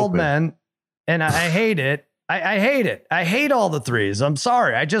sound like old men, and I hate it. I hate it. I hate all the threes. I'm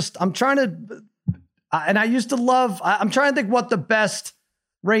sorry. I'm trying to, and I used to love, I'm trying to think what the best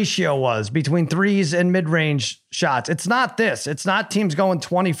ratio was between threes and mid-range shots. It's not this. It's not teams going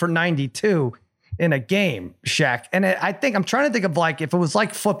 20 for 92 in a game, Shek. And I think I'm trying to think of like, if it was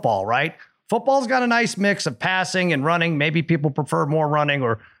like football, right? Football's got a nice mix of passing and running. Maybe people prefer more running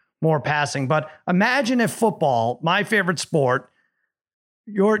or more passing, but imagine if football, my favorite sport,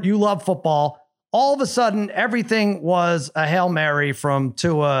 you love football, all of a sudden everything was a Hail Mary from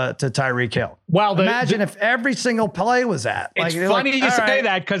Tua to Tyreek Hill. Well, imagine if every single play was that. It's funny you say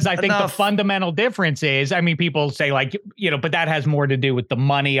that, because I think the fundamental difference is, I mean, people say like, but that has more to do with the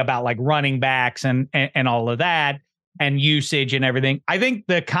money about like running backs and all of that and usage and everything. I think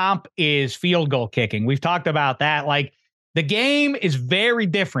the comp is field goal kicking. We've talked about that. Like, the game is very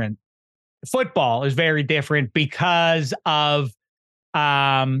different. Football is very different because of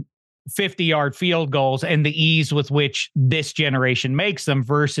 50-yard field goals and the ease with which this generation makes them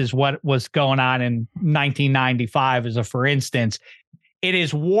versus what was going on in 1995 as a for instance. It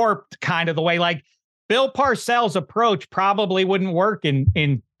is warped kind of the way like Bill Parcells' approach probably wouldn't work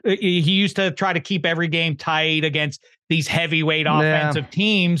in he used to try to keep every game tight against these heavyweight offensive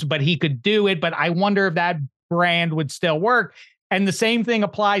teams, but he could do it. But I wonder if that brand would still work. And the same thing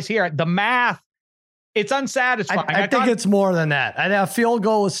applies here. The math, it's unsatisfying. I think it's more than that. A field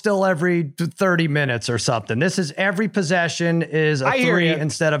goal is still every 30 minutes or something. This is every possession is a 3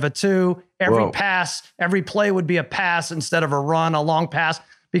 instead of a 2. Every pass, every play would be a pass instead of a run, a long pass,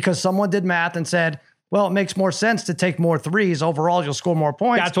 because someone did math and said, well, it makes more sense to take more threes. Overall, you'll score more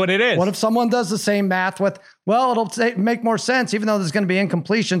points. That's what it is. What if someone does the same math with, well, it'll make more sense, even though there's going to be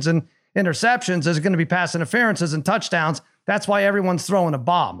incompletions and interceptions, there's going to be pass interferences and touchdowns. That's why everyone's throwing a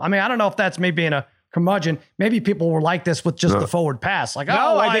bomb. I mean, I don't know if that's me being a curmudgeon. Maybe people were like this with just the forward pass. Like,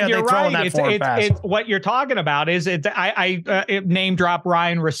 I think you're right. It's what you're talking about is I name drop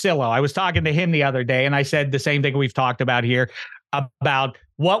Ryan Russillo. I was talking to him the other day, and I said the same thing we've talked about here about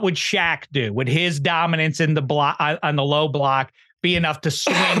what would Shaq do? Would his dominance in the block on the low block be enough to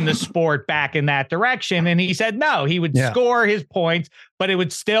swing the sport back in that direction? And he said, no, he would score his points, but it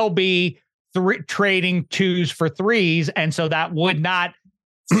would still be trading 2s for 3s. And so that would not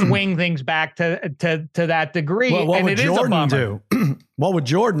swing things back to that degree. Well, what and would Jordan do? What would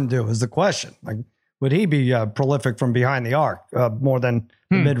Jordan do is the question. Like, would he be prolific from behind the arc more than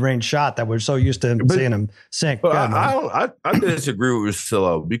the mid-range shot that we're so used to seeing him sink? But I disagree with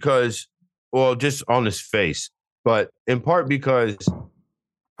Russillo because, well, just on his face, but in part because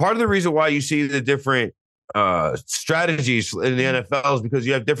part of the reason why you see the different strategies in the NFL is because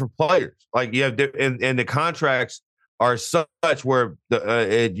you have different players. Like you have, and the contracts are such where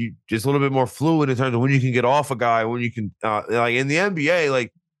you just a little bit more fluid in terms of when you can get off a guy, when you can like in the NBA,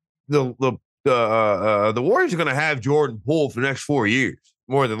 like the Warriors are going to have Jordan Poole for the next 4 years,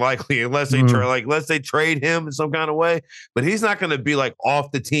 more than likely, unless they unless they trade him in some kind of way. But he's not going to be like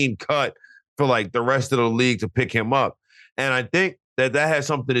off the team cut for like the rest of the league to pick him up. And I think that has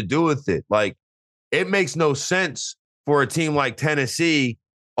something to do with it. Like it makes no sense for a team like Tennessee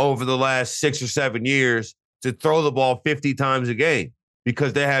over the last 6 or 7 years to throw the ball 50 times a game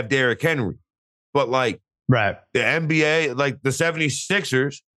because they have Derrick Henry. But like the NBA, like the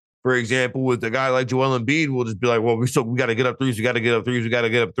 76ers, for example, with a guy like Joel Embiid, will just be like, well, we got to get up threes. We got to get up threes. We got to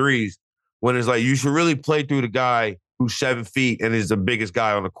get up threes. When it's like, you should really play through the guy who's 7 feet and is the biggest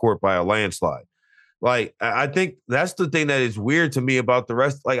guy on the court by a landslide. Like, I think that's the thing that is weird to me about the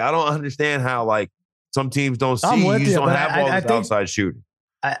rest. Like, I don't understand how, like, some teams don't see you just don't have all this outside shooting.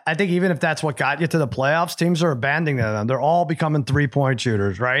 I think even if that's what got you to the playoffs, teams are abandoning them. They're all becoming 3-point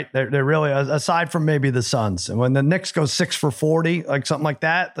shooters, right? They're really, aside from maybe the Suns. And when the Knicks go 6 for 40, like something like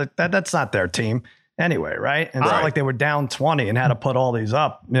that, that's not their team anyway, right? And it's not like they were down 20 and had to put all these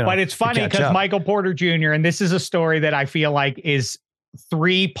up. But it's funny because Michael Porter Jr., and this is a story that I feel like is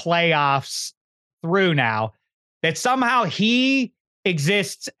 3 playoffs through now, that somehow he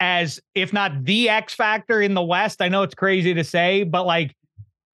exists as, if not the X factor in the West. I know it's crazy to say, but like,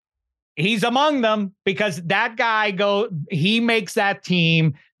 he's among them because that guy he makes that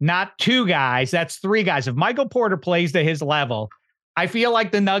team not 2 guys. That's 3 guys. If Michael Porter plays to his level, I feel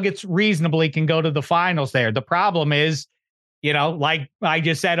like the Nuggets reasonably can go to the finals there. The problem is, like I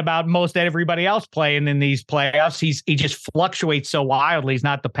just said about most everybody else playing in these playoffs, he just fluctuates so wildly. He's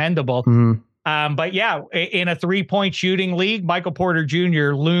not dependable. But yeah, in a 3-point shooting league, Michael Porter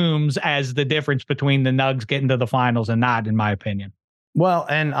Jr. looms as the difference between the Nugs getting to the finals and not, in my opinion. Well,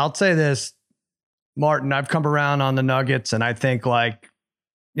 and I'll say this, Martin, I've come around on the Nuggets, and I think like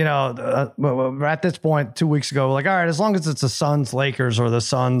we're at this point 2 weeks ago, like, all right, as long as it's the Suns, Lakers, or the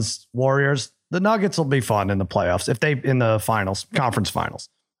Suns, Warriors, the Nuggets will be fun in the playoffs in the finals, conference finals.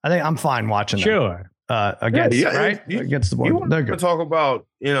 I think I'm fine watching them. Against the board. You want to talk about,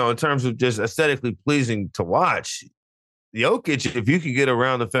 in terms of just aesthetically pleasing to watch, Jokic, if you could get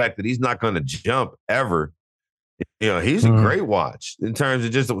around the fact that he's not going to jump ever, he's a great watch in terms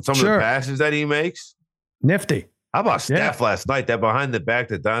of just some of the passes that he makes. Nifty. How about Steph last night? That behind the back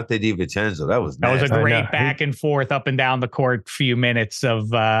to Dante DiVincenzo. That was a great back and forth up and down the court few minutes of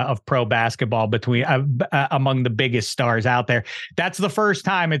pro basketball between among the biggest stars out there. That's the first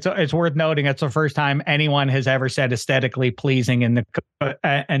time. It's worth noting. It's the first time anyone has ever said aesthetically pleasing and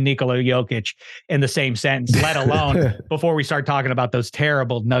Nikola Jokic in the same sentence. Let alone before we start talking about those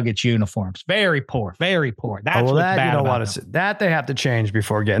terrible Nuggets uniforms. Very poor. Very poor. That's what's bad. You don't want to see that. They have to change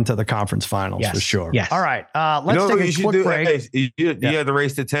before getting to the conference finals for sure. Yes. All right. Let's take a quick break. Hey, you had the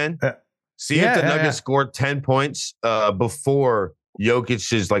race to 10. See if the Nuggets scored 10 points before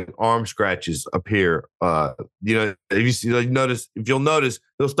Jokic's arm scratches appear. If you'll notice,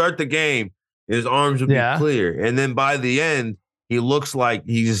 he'll start the game, his arms will be clear, and then by the end, he looks like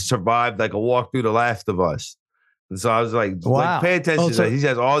he just survived like a walk through The Last of Us. And so I was like, pay attention to that. He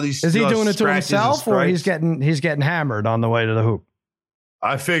has all these. Is he doing it to himself, or he's getting hammered on the way to the hoop?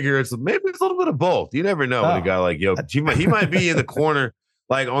 I figure it's a little bit of both. You never know with a guy like Jokic. He might be in the corner,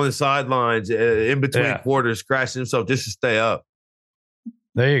 like on the sidelines, in between quarters, scratching himself just to stay up.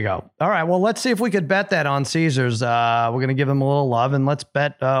 There you go. All right. Well, let's see if we could bet that on Caesars. We're going to give him a little love, and let's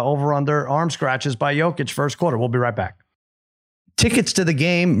bet over under arm scratches by Jokic first quarter. We'll be right back. Tickets to the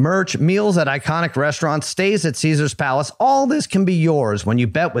game, merch, meals at iconic restaurants, stays at Caesars Palace. All this can be yours when you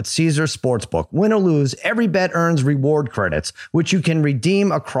bet with Caesars Sportsbook. Win or lose, every bet earns reward credits, which you can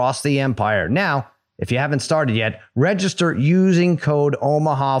redeem across the empire. Now, if you haven't started yet, register using code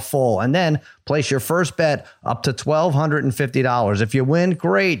OMAHAFULL and then place your first bet up to $1,250. If you win,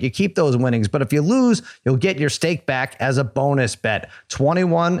 great. You keep those winnings. But if you lose, you'll get your stake back as a bonus bet.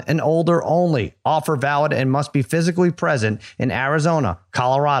 21 and older only. Offer valid and must be physically present in Arizona,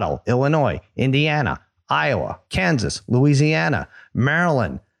 Colorado, Illinois, Indiana, Iowa, Kansas, Louisiana,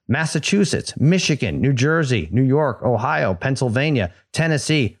 Maryland, Massachusetts, Michigan, New Jersey, New York, Ohio, Pennsylvania,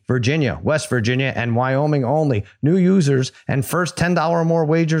 Tennessee, Virginia, West Virginia, and Wyoming only. New users and first $10 or more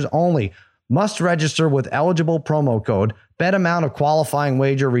wagers only. Must register with eligible promo code. Bet amount of qualifying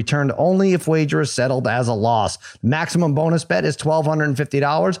wager returned only if wager is settled as a loss. Maximum bonus bet is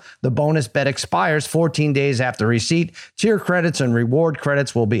 $1,250. The bonus bet expires 14 days after receipt. Tier credits and reward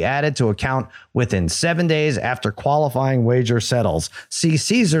credits will be added to account within 7 days after qualifying wager settles. See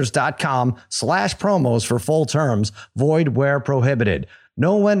Caesars.com/promos for full terms. Void where prohibited.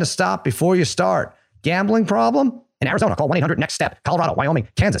 Know when to stop before you start. Gambling problem? In Arizona, call 1-800-NEXT-STEP. Colorado, Wyoming,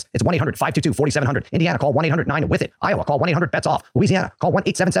 Kansas, it's 1-800-522-4700. Indiana, call 1-800-9-WITH-IT. Iowa, call 1-800-BETS-OFF. Louisiana, call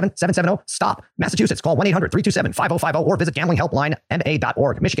 1-877-770-STOP. Massachusetts, call 1-800-327-5050 or visit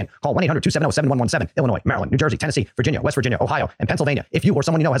gamblinghelplinema.org. Michigan, call 1-800-270-7117. Illinois, Maryland, New Jersey, Tennessee, Virginia, West Virginia, Ohio, and Pennsylvania. If you or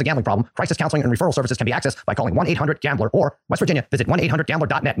someone you know has a gambling problem, crisis counseling and referral services can be accessed by calling 1-800-GAMBLER or West Virginia, visit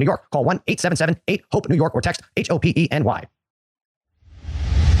 1-800-GAMBLER.net. New York, call 1-877-8-HOPE-NEW YORK or text HOPENY.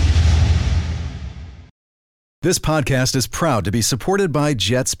 This podcast is proud to be supported by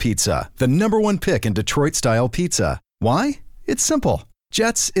Jets Pizza, the #1 pick in Detroit-style pizza. Why? It's simple.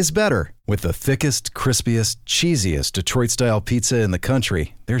 Jets is better. With the thickest, crispiest, cheesiest Detroit-style pizza in the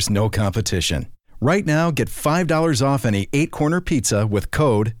country, there's no competition. Right now, get $5 off any 8-corner pizza with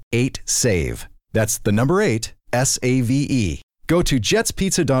code 8SAVE. That's the number 8, SAVE. Go to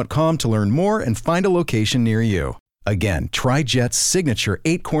jetspizza.com to learn more and find a location near you. Again, try Jet's signature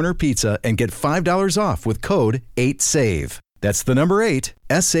 8-corner pizza and get $5 off with code 8SAVE. That's the number 8,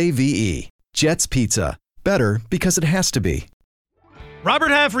 SAVE. Jet's Pizza. Better because it has to be.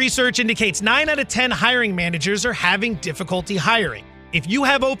 Robert Half research indicates 9 out of 10 hiring managers are having difficulty hiring. If you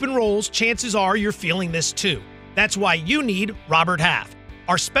have open roles, chances are you're feeling this too. That's why you need Robert Half.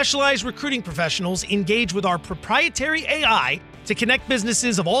 Our specialized recruiting professionals engage with our proprietary AI to connect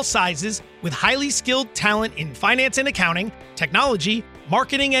businesses of all sizes with highly skilled talent in finance and accounting, technology,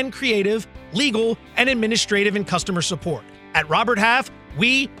 marketing and creative, legal, and administrative and customer support. At Robert Half,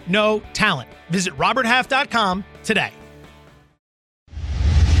 we know talent. Visit roberthalf.com today.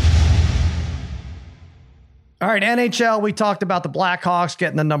 All right, NHL, we talked about the Blackhawks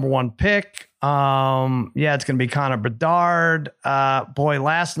getting the #1 pick. It's going to be Connor Bedard. Boy,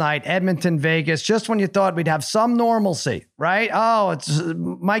 last night, Edmonton, Vegas, just when you thought we'd have some normalcy, right? Oh, it's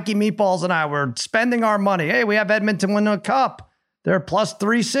Mikey Meatballs and I were spending our money. Hey, we have Edmonton win a cup. They're plus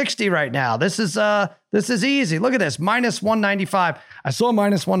 360 right now. This is easy. Look at this, minus 195. I saw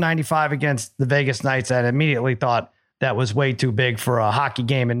minus 195 against the Vegas Knights and immediately thought that was way too big for a hockey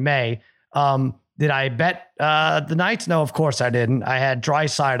game in May. Did I bet the Knights? No, of course I didn't. I had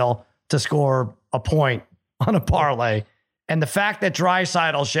Draisaitl to score a point on a parlay. And the fact that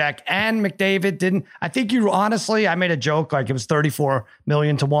Draisaitl, Shek, and McDavid didn't, I think I made a joke like it was 34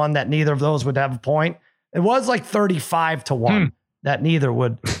 million to 1 that neither of those would have a point. It was like 35 to 1 that neither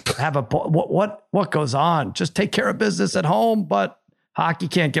would have a point. What goes on? Just take care of business at home, but hockey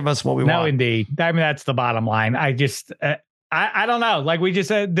can't give us what we want. No, indeed. I mean, that's the bottom line. I just, I don't know. Like we just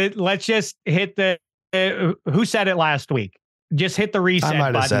said, let's just hit the, who said it last week? Just hit the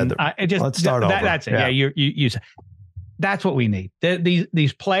reset button. Let's start over. That's it. Yeah, you that's what we need.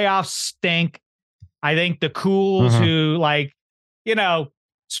 These playoffs stink. I think the cools who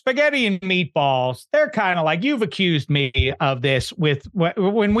spaghetti and meatballs, they're kind of like, you've accused me of this with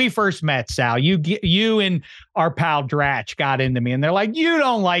when we first met, Sal. You and our pal Dratch got into me and they're like, you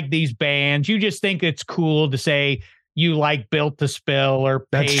don't like these bands. You just think it's cool to say you like Built to Spill or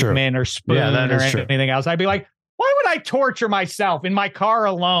Pavement or Spoon or anything else. I'd be like, why would I torture myself in my car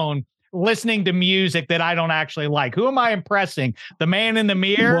alone listening to music that I don't actually like? Who am I impressing? The man in the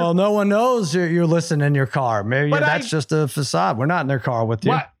mirror? Well, no one knows you're listening in your car. Maybe that's just a facade. We're not in their car with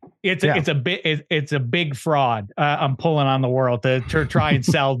you. What? It's a big fraud. I'm pulling on the world to try and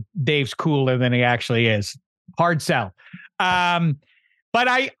sell Dave's cooler than he actually is. Hard sell. But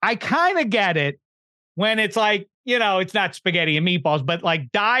I kind of get it when it's like, it's not spaghetti and meatballs, but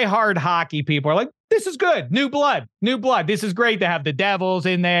like diehard hockey people are like, this is good. New blood. This is great to have the Devils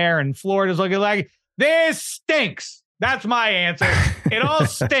in there and Florida's looking like this stinks. That's my answer. It all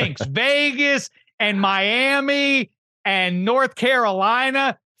stinks. Vegas and Miami and North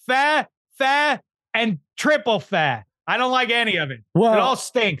Carolina, and triple fat. I don't like any of it. Well, it all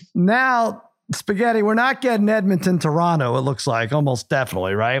stinks. Now, spaghetti, we're not getting Edmonton, Toronto, it looks like. Almost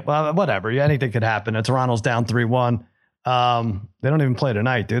definitely, right? Well, whatever. Anything could happen. Toronto's down 3-1. They don't even play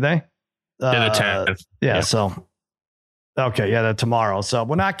tonight, do they? The 10th. Yeah, so. Okay, they're tomorrow. So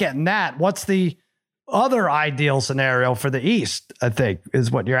we're not getting that. What's the other ideal scenario for the East, I think, is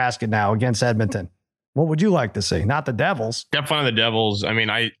what you're asking now against Edmonton? What would you like to see? Not the Devils. Definitely the Devils. I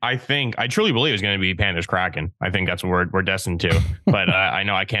mean, I truly believe it's going to be Panthers Kraken. I think that's what we're destined to. But I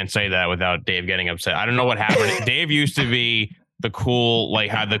know I can't say that without Dave getting upset. I don't know what happened. Dave used to be the cool,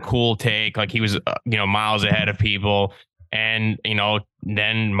 had the cool take, like he was, miles ahead of people. And,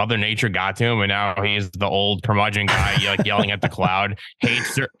 then Mother Nature got to him, and now he's the old curmudgeon guy, yelling at the cloud.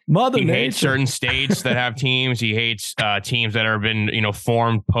 Hates certain states that have teams. He hates teams that have been,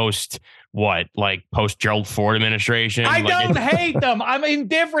 formed post Gerald Ford administration. I don't hate them. I'm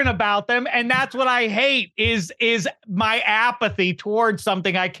indifferent about them, and that's what I hate is my apathy towards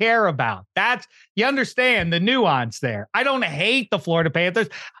something I care about. You understand the nuance there. I don't hate the Florida Panthers.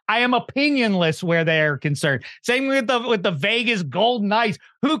 I am opinionless where they're concerned. Same with the Vegas Golden Knights.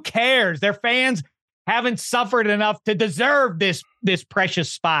 Who cares? Their fans haven't suffered enough to deserve this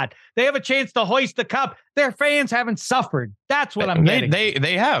precious spot. They have a chance to hoist the cup. Their fans haven't suffered. That's what I'm getting.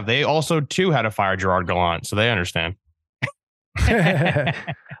 They have. They also too had to fire Gerard Gallant, so they understand.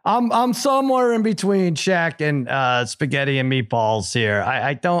 I'm somewhere in between Shek and spaghetti and meatballs here.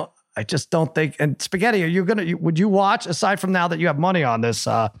 I just don't think. And spaghetti, would you watch, aside from now that you have money on this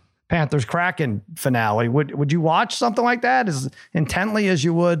Panthers Kraken finale, would you watch something like that as intently as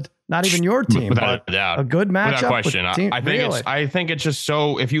you would not even your team, without but a doubt, a good matchup? Without question. I think it's just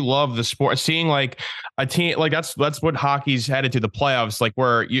so, if you love the sport, seeing like a team like that's what hockey's headed to, the playoffs, like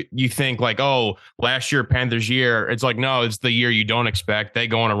where you think like, oh, last year Panthers year, it's like, no, it's the year you don't expect. They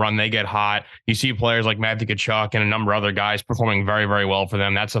go on a run, they get hot. You see players like Matthew Tkachuk and a number of other guys performing very, very well for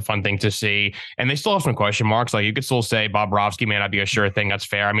them. That's a fun thing to see. And they still have some question marks. Like you could still say Bobrovsky may not be a sure thing. That's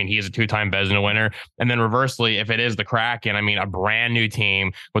fair. I mean, he is a 2-time Vezina winner. And then reversely, if it is the Kraken, I mean, a brand new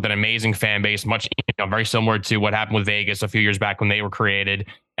team with an amazing fan base, much very similar to what happened with Vegas a few years back when they were created.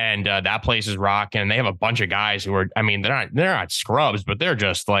 And that place is rocking. And they have a bunch of guys who are, I mean, they're not scrubs, but they're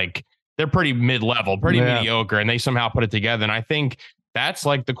just like, they're pretty mid-level, pretty mediocre, and they somehow put it together. And I think that's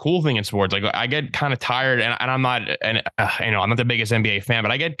like the cool thing in sports. Like I get kind of tired, and I'm not, I'm not the biggest NBA fan,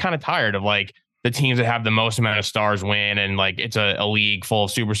 but I get kind of tired of like the teams that have the most amount of stars win, and like it's a league full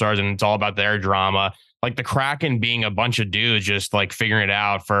of superstars, and it's all about their drama. Like the Kraken being a bunch of dudes just like figuring it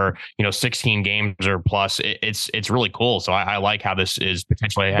out for 16 games or plus. It's really cool. So I like how this is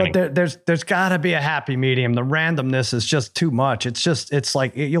potentially heading. But there's got to be a happy medium. The randomness is just too much. It's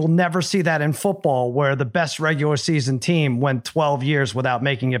like you'll never see that in football, where the best regular season team went 12 years without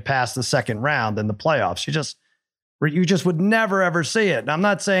making it past the second round in the playoffs. where you just would never, ever see it. And I'm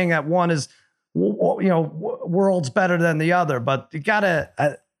not saying that one is, worlds better than the other, but you got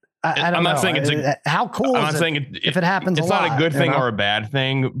to, I'm not saying how cool is it if it happens it's a lot, not a good thing or a bad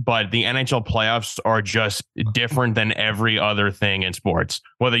thing, but the NHL playoffs are just different than every other thing in sports.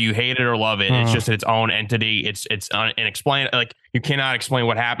 Whether you hate it or love it, it's just its own entity. It's unexplained. Like, you cannot explain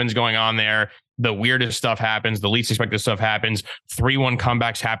what happens going on there. The weirdest stuff happens. The least expected stuff happens. 3-1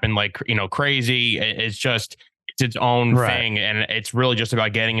 comebacks happen like, crazy. It's its own thing. And it's really just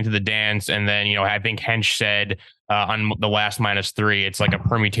about getting into the dance. And then, I think Hench said on the last -3, it's like a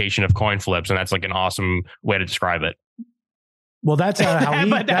permutation of coin flips. And that's like an awesome way to describe it. Well, that's not how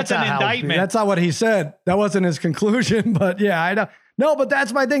he, that's an indictment. That's not what he said. That wasn't his conclusion, but yeah, I know. No, but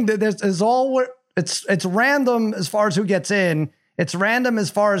that's my thing. This is all, it's random as far as who gets in. It's random as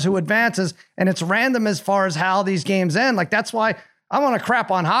far as who advances, and it's random as far as how these games end. Like, that's why I want to crap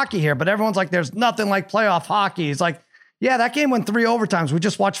on hockey here, but everyone's like, there's nothing like playoff hockey. It's like, yeah, that game went 3 overtimes. We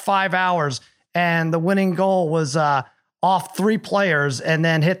just watched 5 hours, and the winning goal was off 3 players and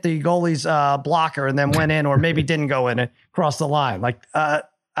then hit the goalie's blocker and then went in, or maybe didn't go in and cross the line. Like,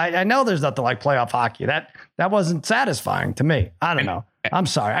 I know there's nothing like playoff hockey. That wasn't satisfying to me. I don't know. I'm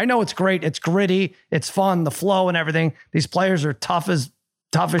sorry. I know it's great. It's gritty. It's fun. The flow and everything. These players are tough as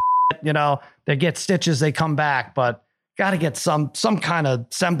shit, they get stitches, they come back, but got to get some kind of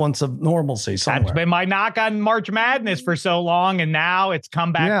semblance of normalcy somewhere. That's been my knock on March Madness for so long, and now it's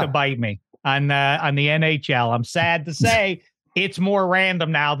come back to bite me on the NHL. I'm sad to say it's more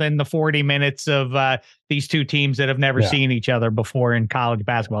random now than the 40 minutes of these two teams that have never seen each other before in college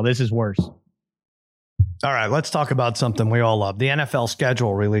basketball. This is worse. All right, let's talk about something we all love, the NFL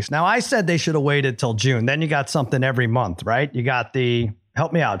schedule release. Now, I said they should have waited till June. Then you got something every month, right? You got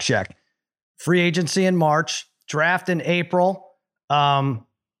help me out, Shek. Free agency in March, draft in April. What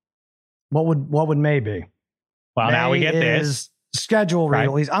would May be? Well, May now we get this schedule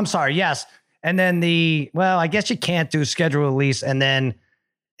release. I'm sorry, yes. And then I guess you can't do schedule release and then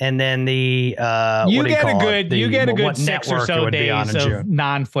the you get a good 6 or so days of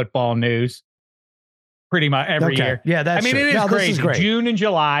non-football news. Pretty much every year. Yeah, that's it is crazy. Great. June and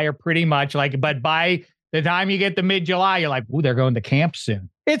July are pretty much like, but by the time you get to mid-July, you're like, ooh, they're going to camp soon.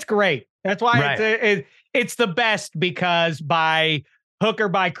 It's great. That's why it's the best, because by hook or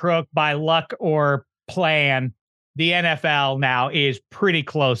by crook, by luck or plan, the NFL now is pretty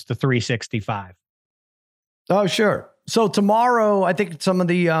close to 365. Oh, sure. So tomorrow, I think some of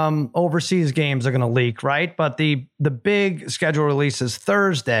the overseas games are going to leak, right? But the big schedule release is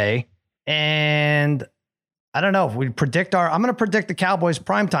Thursday, and I don't know if we predict I'm going to predict the Cowboys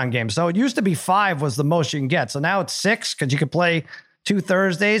primetime game. So it used to be 5 was the most you can get. So now it's 6 because you could play 2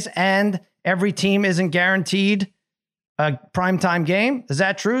 Thursdays, and every team isn't guaranteed a primetime game. Is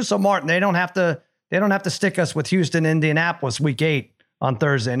that true? So Martin, they don't have to stick us with Houston, Indianapolis week 8 on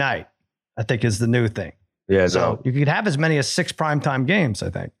Thursday night, I think is the new thing. Yeah. So you could have as many as 6 primetime games, I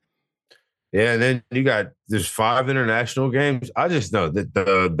think. Yeah, and then there's 5 international games. I just know that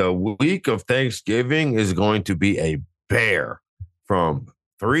the week of Thanksgiving is going to be a bear, from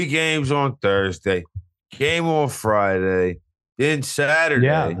 3 games on Thursday, game on Friday, then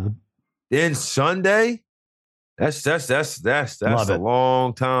Saturday, then Sunday. That's a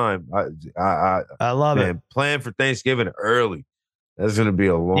long time. I love it. Plan for Thanksgiving early. That's going to be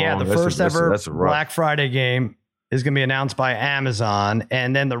a long. Yeah, the first ever Black Friday game is going to be announced by Amazon.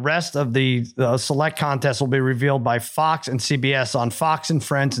 And then the rest of the select contests will be revealed by Fox and CBS on Fox and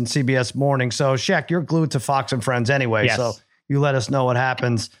Friends and CBS Morning. So, Shek, you're glued to Fox and Friends anyway. Yes. So you let us know what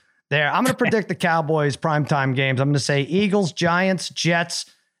happens there. I'm going to predict the Cowboys primetime games. I'm going to say Eagles, Giants, Jets,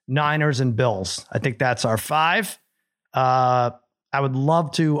 Niners, and Bills. I think that's our 5. I would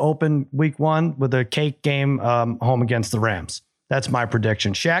love to open week 1 with a cake game home against the Rams. That's my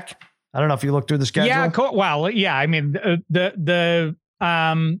prediction. Shek? I don't know if you looked through the schedule. Yeah, well, yeah. I mean, we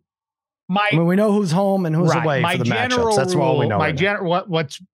know who's home and who's away for the matchups. That's all we know.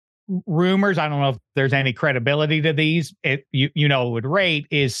 What's rumors? I don't know if there's any credibility to these. It would rate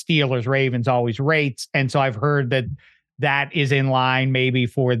is Steelers Ravens always rates, and so I've heard that is in line maybe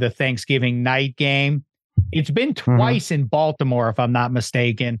for the Thanksgiving night game. It's been twice in Baltimore, if I'm not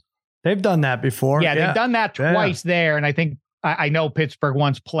mistaken. They've done that before. Yeah, they've done that twice there, and I think. I know Pittsburgh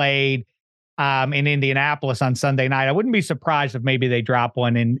once played in Indianapolis on Sunday night. I wouldn't be surprised if maybe they drop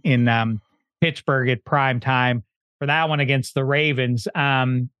one in Pittsburgh at prime time for that one against the Ravens.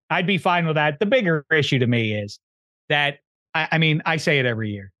 I'd be fine with that. The bigger issue to me is that, I say it every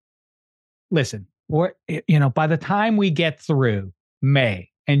year. Listen, by the time we get through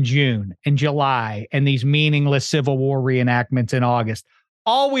May and June and July and these meaningless Civil War reenactments in August,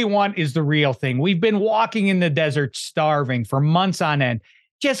 All we want is the real thing. We've been walking in the desert starving for months on end.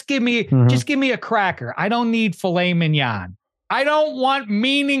 Just give me a cracker. I don't need filet mignon. I don't want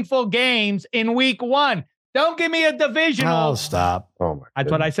meaningful games in week 1. Don't give me a divisional. Oh, stop. Oh my! That's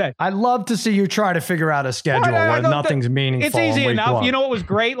what I said. I'd love to see you try to figure out a schedule where nothing's meaningful. It's easy enough. 1. You know what was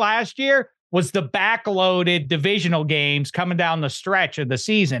great last year was the backloaded divisional games coming down the stretch of the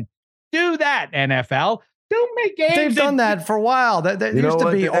season. Do that, NFL. Don't make games. They've done that for a while. That used to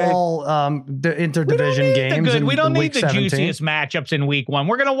be all the interdivision games. We don't need the juiciest matchups in week 1.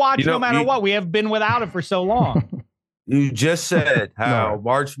 We're going to watch no matter what. We have been without it for so long. You just said how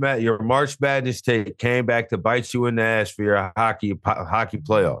your March Madness take came back to bite you in the ass for your hockey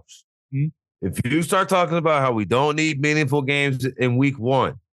playoffs. Mm-hmm. If you start talking about how we don't need meaningful games in week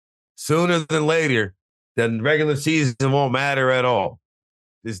 1, sooner than later, then regular season won't matter at all.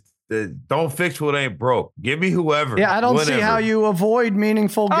 Don't fix what ain't broke. Give me whoever. Yeah, I don't see how you avoid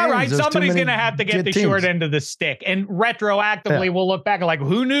meaningful games. All right, somebody's going to have to get the short end of the stick. And retroactively, we'll look back and like,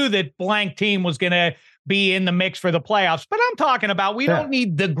 who knew that blank team was going to be in the mix for the playoffs? But I'm talking about we don't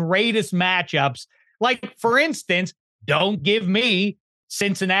need the greatest matchups. Like, for instance, don't give me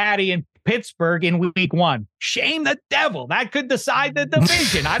Cincinnati and Pittsburgh in week 1. Shame the devil. That could decide the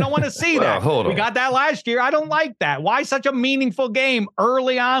division. I don't want to see that. We got that last year. I don't like that. Why such a meaningful game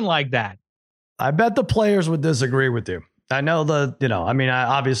early on like that? I bet the players would disagree with you. I know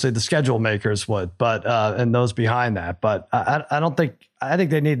obviously the schedule makers would, but and those behind that, but I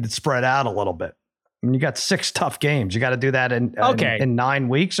think they need to spread out a little bit. I mean, you got 6 tough games. You got to do that in 9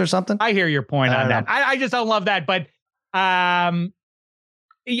 weeks or something. I hear your point on that. I just don't love that, but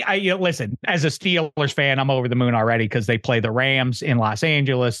listen, as a Steelers fan, I'm over the moon already because they play the Rams in Los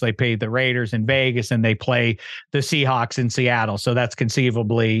Angeles, they play the Raiders in Vegas, and they play the Seahawks in Seattle. So that's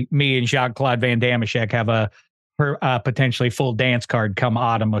conceivably me and Jean-Claude Van Damme have a potentially full dance card come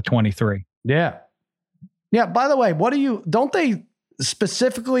autumn of 23. Yeah. Yeah. By the way, don't they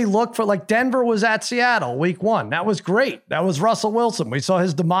specifically look for, like, Denver was at Seattle week 1. That was great. That was Russell Wilson. We saw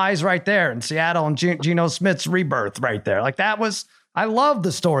his demise right there in Seattle and Geno Smith's rebirth right there. Like, I love the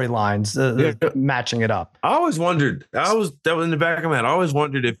storylines, matching it up. I always wondered, that was in the back of my head. I always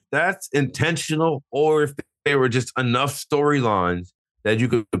wondered if that's intentional or if they were just enough storylines that you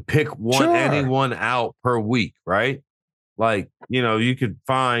could pick anyone out per week, right? Like, you could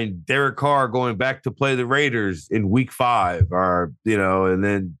find Derek Carr going back to play the Raiders in week 5 or, and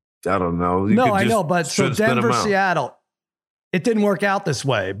then, I don't know. I know, but so Denver, Seattle, it didn't work out this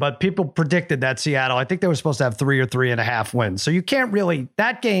way, but people predicted that Seattle, I think they were supposed to have 3 or 3.5 wins. So you can't really,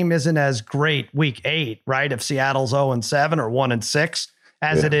 that game isn't as great week 8, right? If Seattle's 0-7 or 1-6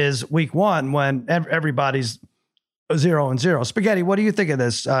 as it is week 1 when everybody's 0-0. Spaghetti, what do you think of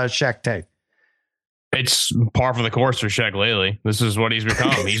this Shek take? It's par for the course for Shek lately. This is what he's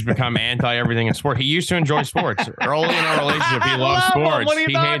become. He's become anti everything in sport. He used to enjoy sports early in our relationship. He loves sports. What are you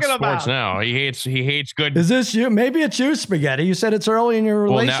hates talking sports about? Now. He hates good. Is this you? Maybe it's you, Spaghetti. You said it's early in your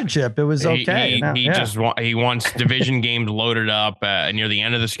relationship. It was okay. He wants division games loaded up near the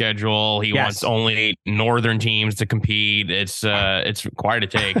end of the schedule. He wants only northern teams to compete. It's quite a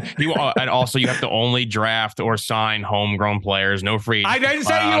take. And also you have to only draft or sign homegrown players. No free. I didn't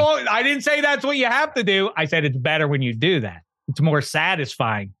say I didn't say that's what you have to do. I said it's better when you do that. It's more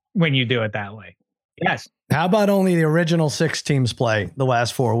satisfying when you do it that way. Yes. How about only the original 6 teams play the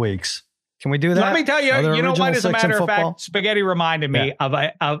last 4 weeks? Can we do that? Let me tell you, you know what? As a matter of fact, Spaghetti reminded me of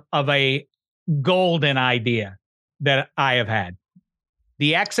a golden idea that I have had.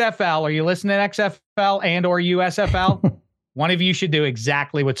 The XFL, are you listening to XFL and or USFL? One of you should do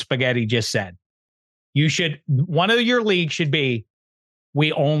exactly what Spaghetti just said. One of your leagues should be,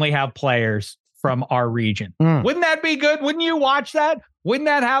 we only have players from our region. Wouldn't that be good? Wouldn't you watch that? Wouldn't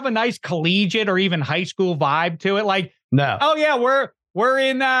that have a nice collegiate or even high school vibe to it? Like, no. Oh yeah, we're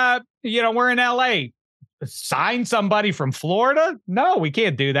in we're in LA. Sign somebody from Florida? No, we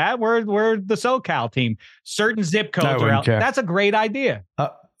can't do that. We're the SoCal team. Certain zip codes are out. Care. That's a great idea.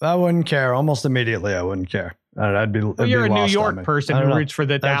 I wouldn't care. Almost immediately, I wouldn't care. You're a New York person who roots for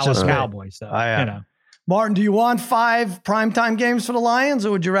the Dallas Cowboys. So, Martin, do you want 5 primetime games for the Lions,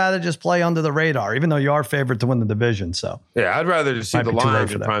 or would you rather just play under the radar, even though you are favored to win the division? So I'd rather just see the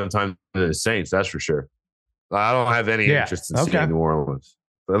Lions in primetime than the Saints. That's for sure. I don't have any interest in seeing New Orleans,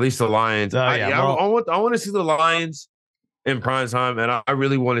 but at least the Lions. I want to see the Lions in primetime, and I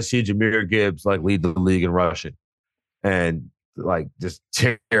really want to see Jahmyr Gibbs lead the league in rushing and just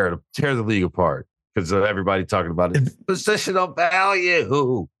tear the league apart because everybody talking about it. Positional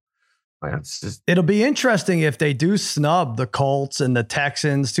value. It'll be interesting if they do snub the Colts and the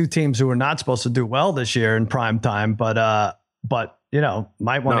Texans, 2 teams who are not supposed to do well this year in prime time. But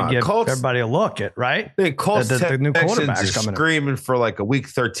might want to give everybody a look at, right? I think Colts the new quarterback's is coming screaming for like a Week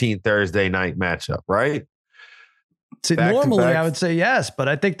 13 Thursday night matchup, right? See, normally I would say yes, but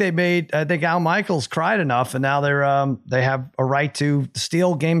I think Al Michaels cried enough, and now they have a right to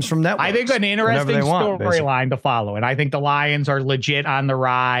steal games from networks. I think an interesting storyline to follow, and I think the Lions are legit on the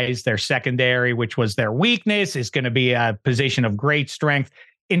rise. Their secondary, which was their weakness, is going to be a position of great strength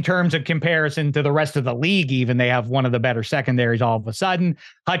in terms of comparison to the rest of the league. Even they have one of the better secondaries all of a sudden.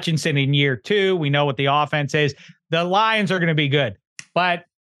 Hutchinson in year 2, we know what the offense is. The Lions are going to be good, but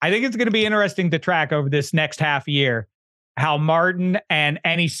I think it's going to be interesting to track over this next half year how Martin and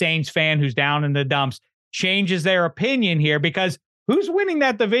any Saints fan who's down in the dumps changes their opinion here, because who's winning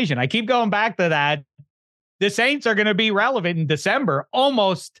that division? I keep going back to that. The Saints are going to be relevant in December,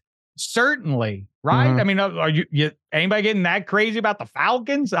 almost certainly, right? Mm-hmm. I mean, are you anybody getting that crazy about the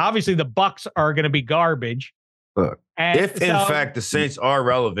Falcons? Obviously, the Bucks are going to be garbage. Look, if in fact the Saints are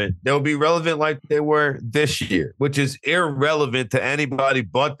relevant, they'll be relevant like they were this year, which is irrelevant to anybody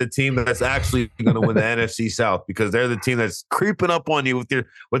but the team that's actually going to win the NFC South, because they're the team that's creeping up on you with their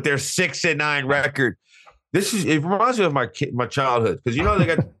 6-9 record. It reminds me of my childhood, because they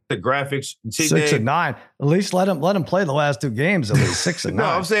got the graphics. 6-9. At least let them play the last 2 games. At least 6-9. No,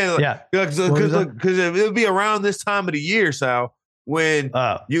 I'm saying because it'll be around this time of the year, Sal, when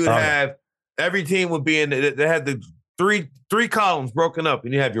you would have. Every team would be they had the three columns broken up,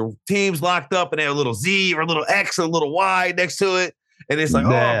 and you have your teams locked up, and they have a little Z or a little X or a little Y next to it. And it's like,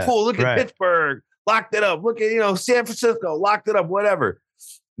 oh, cool. Look at Pittsburgh, locked it up. Look at, San Francisco, locked it up, whatever.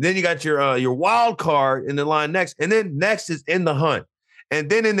 Then you got your wild card in the line next. And then next is in the hunt.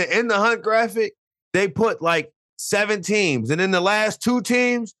 And then in the hunt graphic, they put like 7 teams. And then the last 2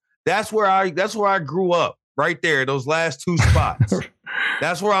 teams, that's where I grew up. Right there, those last 2 spots.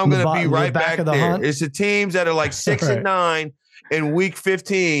 That's where I'm going to be right back there. Hunt? It's the teams that are like 6-9 in week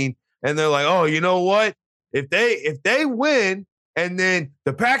 15. And they're like, oh, you know what? If they win and then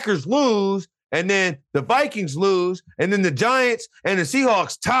the Packers lose and then the Vikings lose and then the Giants and the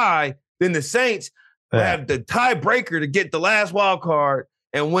Seahawks tie, then the Saints have the tiebreaker to get the last wild card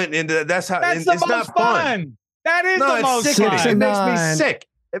and went into that's how it's not fun. That is the most fun. It makes me sick.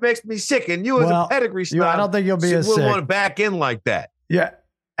 It makes me sick. And you as a pedigree star, I don't think you'll be as sick. Want to back in like that. Yeah.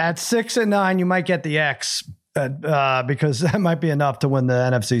 At 6-9, you might get the X because that might be enough to win the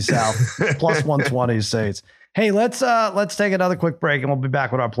NFC South. Plus 120 Saints. Hey, let's take another quick break, and we'll be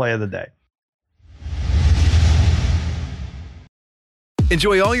back with our play of the day.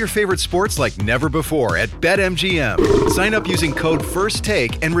 Enjoy all your favorite sports like never before at BetMGM. Sign up using code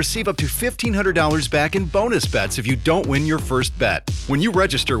FIRSTTAKE and receive up to $1,500 back in bonus bets if you don't win your first bet. When you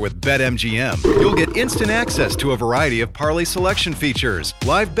register with BetMGM, you'll get instant access to a variety of parlay selection features,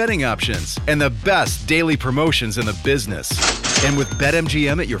 live betting options, and the best daily promotions in the business. And with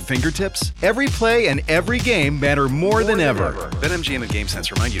BetMGM at your fingertips, every play and every game matter more than ever. BetMGM and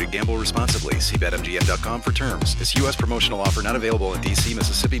GameSense remind you to gamble responsibly. See BetMGM.com for terms. This U.S. promotional offer not available in D.C.,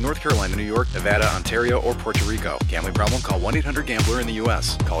 Mississippi, North Carolina, New York, Nevada, Ontario, or Puerto Rico. Gambling problem? Call 1-800-GAMBLER in the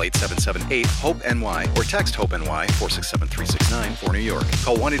U.S. Call 877-8-HOPE-NY or text HOPE-NY 467-369 for New York.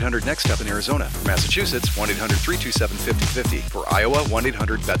 Call 1-800-NEXT-STEP in Arizona. For Massachusetts, 1-800-327-5050. For Iowa,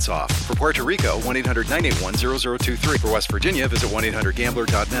 1-800-BETS-OFF. For Puerto Rico, 1-800-981-0023. For West Virginia, visit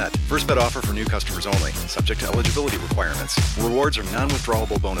 1-800-GAMBLER.net. First bet offer for new customers only. Subject to eligibility requirements. Rewards are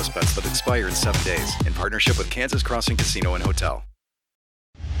non-withdrawable bonus bets that expire in 7 days. In partnership with Kansas Crossing Casino and Hotel.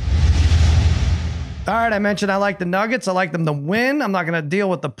 All right, I mentioned I like the Nuggets. I like them to win. I'm not going to deal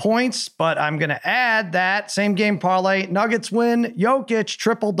with the points, but I'm going to add that same game parlay. Nuggets win. Jokic,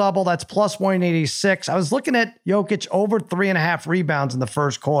 triple-double. That's plus 186. I was looking at Jokic over 3.5 rebounds in the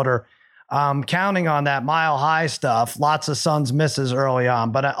first quarter. Counting on that mile-high stuff. Lots of Suns misses early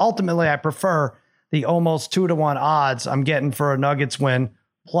on. But ultimately, I prefer the almost 2-1 odds I'm getting for a Nuggets win,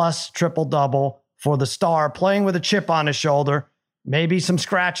 plus triple-double for the star, playing with a chip on his shoulder. Maybe some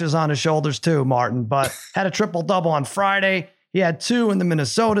scratches on his shoulders too, Martin, but had a triple-double on Friday. He had 2 in the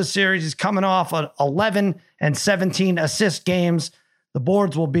Minnesota series. He's coming off an 11 and 17 assist games. The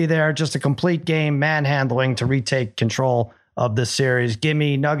boards will be there. Just a complete game manhandling to retake control of this series. Give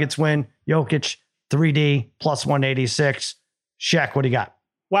me Nuggets win. Jokic, 3D, plus 186. Shek, what do you got?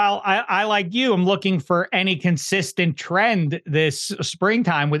 Well, I like you. I'm looking for any consistent trend this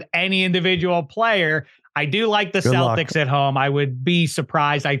springtime with any individual player. I do like the Celtics at home. I would be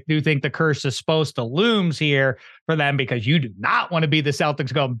surprised. I do think the curse is supposed to looms here for them, because you do not want to be the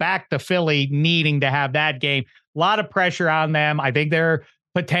Celtics going back to Philly needing to have that game. A lot of pressure on them. I think there's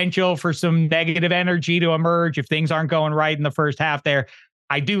potential for some negative energy to emerge if things aren't going right in the first half there.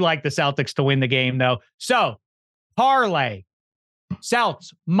 I do like the Celtics to win the game, though. So, parlay.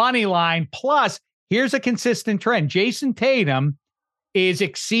 Celts, money line. Plus, here's a consistent trend. Jason Tatum is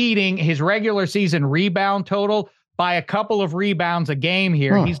exceeding his regular season rebound total by a couple of rebounds a game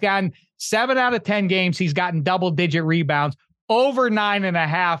here. He's gotten 7 out of 10 games. He's gotten double-digit rebounds, over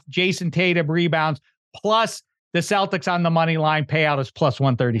 9.5 Jason Tatum rebounds, plus the Celtics on the money line payout is plus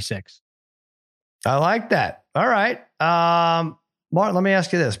 136. I like that. All right. Martin, let me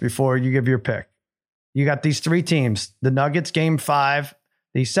ask you this before you give your pick. You got these 3 teams, the Nuggets game 5,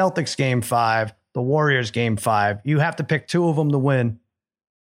 the Celtics game 5, the Warriors game 5. You have to pick 2 of them to win.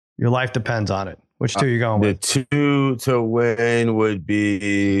 Your life depends on it. Which 2 are you going with? The 2 to win would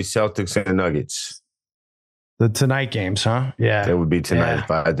be Celtics and Nuggets. The tonight games, huh? Yeah. That would be tonight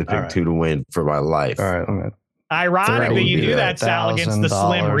if I had to pick 2 to win for my life. All right. Ironically, you do that, Sal, against the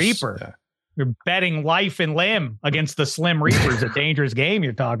Slim Reaper. Yeah. You're betting life and limb against the Slim Reaper. It's a dangerous game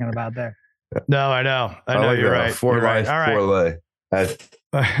you're talking about there. No, I know. You're right. Four life, all right.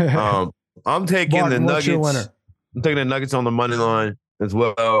 I'm taking Martin, the what's your Nuggets. winner? I'm taking the Nuggets on the money line as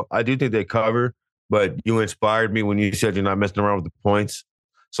well. I do think they cover, but you inspired me when you said you're not messing around with the points.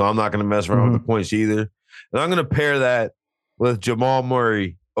 So I'm not going to mess around with the points either. And I'm going to pair that with Jamal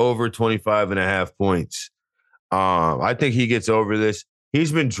Murray over 25.5 points. I think he gets over this.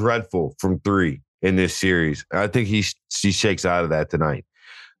 He's been dreadful from 3 in this series. I think he shakes out of that tonight.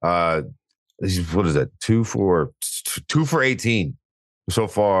 What is that? 2 for 18 so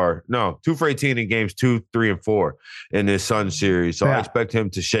far. No, 2 for 18 in games 2, 3, and 4 in this Sun series. So I expect him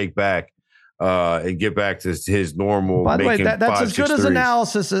to shake back and get back to his normal. By the way, that's 5, as good 6 as threes.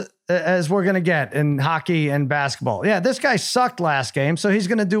 analysis as we're going to get in hockey and basketball. Yeah, this guy sucked last game, so he's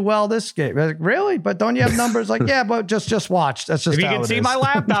going to do well this game. Like, really? But don't you have numbers? Like, yeah, but just watch. That's just if you how can it see is. my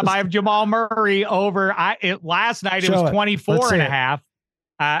laptop, I have Jamal Murray over. Last night it was 24.5.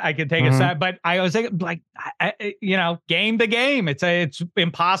 I could take a set, but I was thinking, like, game to game, it's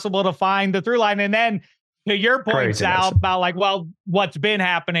impossible to find the through line. And then to your point, Sal, about like, well, what's been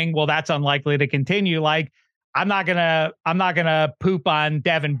happening? Well, that's unlikely to continue. Like, I'm not gonna poop on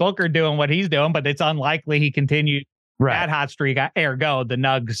Devin Booker doing what he's doing, but it's unlikely he continued that hot streak. Ergo, the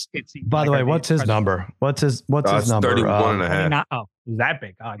Nugs. By the way, what's his number? What's his number? 31.5. Oh, was that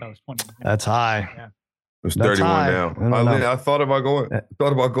big? Oh, that was 20. That's high. Yeah. It's 31 now. I thought about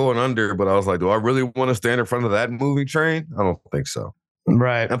going under, but I was like, do I really want to stand in front of that moving train? I don't think so.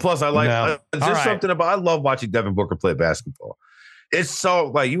 Right. And plus, I something about. I love watching Devin Booker play basketball. It's so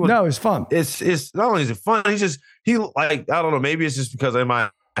like it's fun. It's not only is it fun. He like, I don't know. Maybe it's just because in my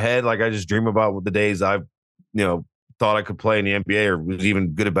head, like I just dream about the days I've thought I could play in the NBA or was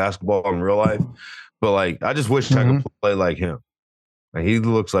even good at basketball in real life. But like, I just wish I could play like him. Like, he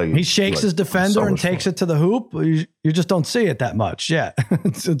looks like he shakes his defender and takes it to the hoop. You just don't see it that much. Yeah,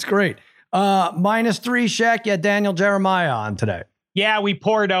 it's great. -3 Shek. Yeah, Daniel Jeremiah on today. Yeah, we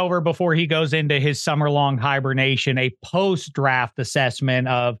poured over before he goes into his summer-long hibernation, a post-draft assessment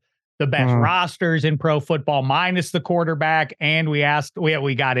of the best rosters in pro football minus the quarterback. And we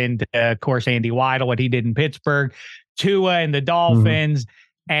got into, of course, Andy Weidel, what he did in Pittsburgh, Tua and the Dolphins.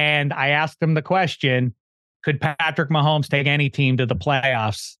 And I asked him the question, could Patrick Mahomes take any team to the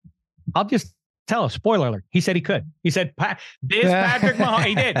playoffs? I'll just tell a spoiler alert. He said he could. He said, Patrick Mahomes,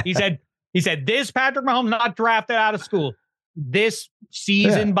 he did. He said, this Patrick Mahomes not drafted out of school. This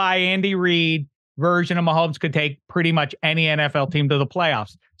season by Andy Reid version of Mahomes could take pretty much any NFL team to the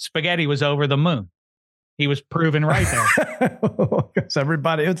playoffs. Spaghetti was over the moon. He was proven right there. Because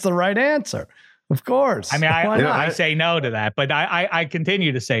it's the right answer. Of course. I mean, I say no to that, but I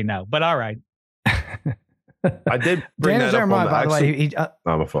continue to say no, but all right. I did bring that up by the way.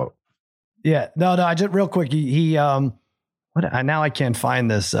 I'm a fault. Yeah, no, I just real quick. Now I can't find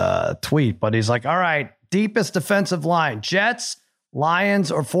this tweet, but he's like, all right, deepest defensive line, Jets,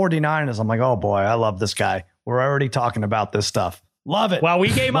 Lions, or 49ers. I'm like, oh boy, I love this guy. We're already talking about this stuff. Love it. Well, we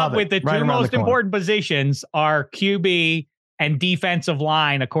came up with the two most important positions are QB and defensive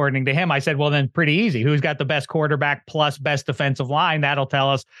line, according to him. I said, well, then pretty easy. Who's got the best quarterback plus best defensive line? That'll tell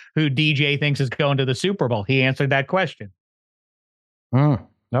us who DJ thinks is going to the Super Bowl. He answered that question.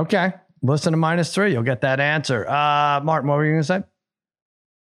 Okay. Listen to -3. You'll get that answer. Martin, what were you going to say?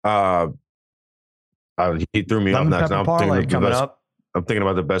 He threw me off next. I'm thinking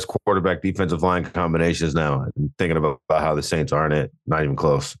about the best quarterback defensive line combinations now. I'm thinking about how the Saints aren't it. Not even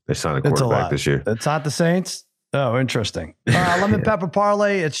close. They signed a quarterback this year. It's not the Saints? Oh, interesting. Lemon Pepper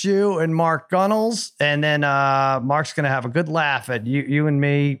Parlay. It's you and Mark Gunnels. And then Mark's going to have a good laugh at you and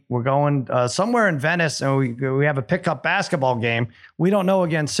me. We're going somewhere in Venice, and we have a pickup basketball game. We don't know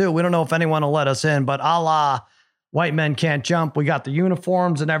against who. We don't know if anyone will let us in, but a la White Men Can't Jump. We got the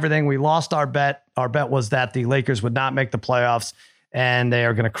uniforms and everything. We lost our bet. Our bet was that the Lakers would not make the playoffs. and they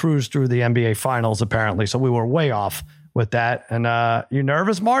are going to cruise through the NBA Finals, apparently. So we were way off with that. And you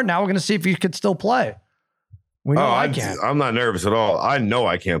nervous, Martin? Now we're going to see if you could still play. We know I can't. I'm not nervous at all. I know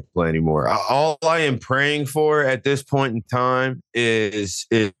I can't play anymore. All I am praying for at this point in time is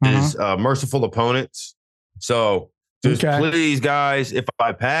merciful opponents. So just please, guys, if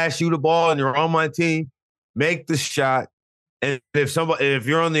I pass you the ball and you're on my team, make the shot. And if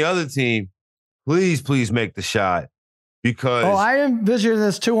you're on the other team, please make the shot. Because I envision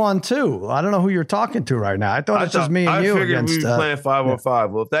this 2-on-2. I don't know who you're talking to right now. I thought it's just me and you figured against. We were playing 5-on-5.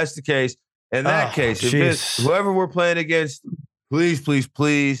 Well, if that's the case, in that case, if it's whoever we're playing against,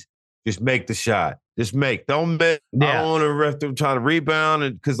 please, just make the shot. Just make. Don't miss. Yeah. I don't want to try to rebound,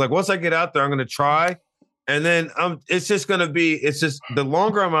 and because once I get out there, I'm going to try, and then it's just the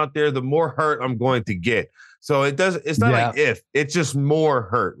longer I'm out there, the more hurt I'm going to get. So it's not like if, it's just more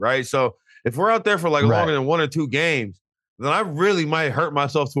hurt, right? So if we're out there for longer than 1 or 2 games, then I really might hurt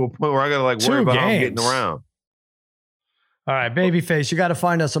myself to a point where I got to worry about how I'm getting around. All right, babyface, you got to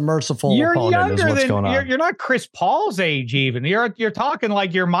find us a merciful opponent. Is what's going on. You're not Chris Paul's age even. You're talking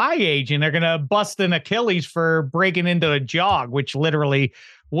like you're my age, and they're going to bust an Achilles for breaking into a jog, which literally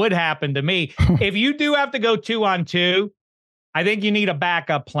would happen to me. If you do have to go 2-on-2, I think you need a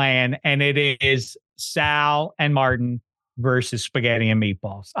backup plan, and it is Sal and Martin versus Spaghetti and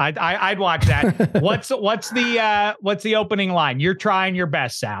Meatballs. I'd watch that. What's the opening line? You're trying your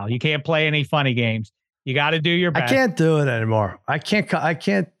best, Sal. You can't play any funny games. You got to do your best. I can't do it anymore. I'm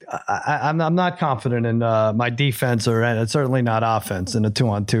not confident in my defense and certainly not offense in a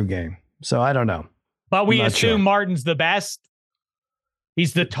 2-on-2 game. So I don't know. But we assume Martin's the best.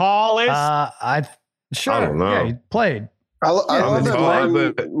 He's the tallest. I don't know. Yeah, he played. I love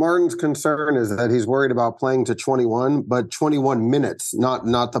that Martin's concern is that he's worried about playing to 21, but 21 minutes, not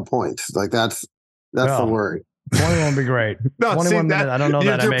the points. That's the worry. 21 would be great. 21 minutes. I don't know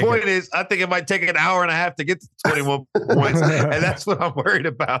that. Your point is, I think it might take an hour and a half to get to 21 points, and that's what I'm worried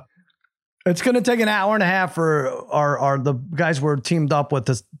about. It's going to take an hour and a half for the guys we're teamed up with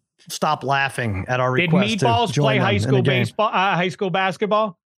to stop laughing at our request. Did Meatballs play high school baseball, high school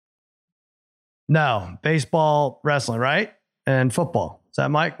basketball? No, baseball, wrestling, right? And football. Is that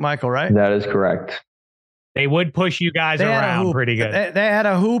Michael, right? That is correct. They would push you guys around pretty good. They had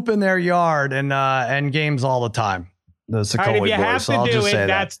a hoop in their yard and games all the time. The Secoli if you boys. have to do it,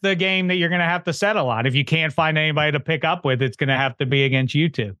 that's the game that you're going to have to settle on. If you can't find anybody to pick up with, it's going to have to be against you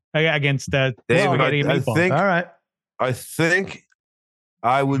two, against the Spaghetti and Meatballs. All right. I think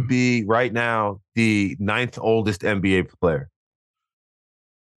I would be right now the 9th oldest NBA player.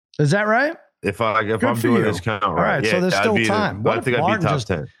 Is that right? If I'm doing this count right. All right, so there's still time. I think I'd be top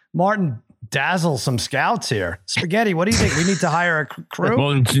 10. Martin dazzle some scouts here. Spaghetti, what do you think? We need to hire a crew?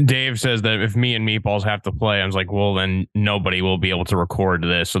 Well, Dave says that if me and Meatballs have to play, I was like, well, then nobody will be able to record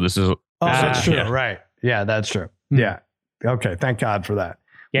this. So this is... that's true. Yeah. Right. Yeah, that's true. Yeah. Okay. Thank God for that.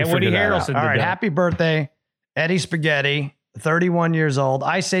 Yeah, Woody Harrelson. All right. Happy birthday, Eddie Spaghetti, 31 years old.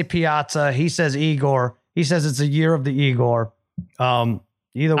 I say Piazza. He says Igor. He says it's a year of the Igor.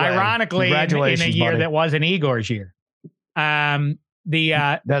 Either way, ironically, in a year that wasn't Igor's year. That's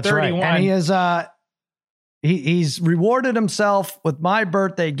 31. Right. And he is he's rewarded himself with my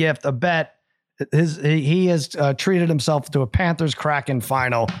birthday gift, a bet. He has treated himself to a Panthers Kraken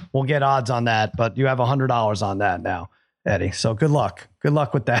final. We'll get odds on that, but you have $100 on that now, Eddie. So good luck. Good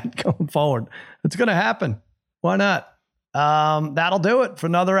luck with that going forward. It's going to happen. Why not? That'll do it for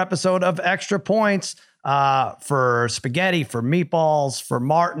another episode of Extra Points. For Spaghetti, for Meatballs, for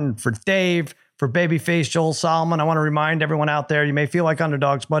Martin, for Dave, for Babyface Joel Solomon. I want to remind everyone out there, you may feel like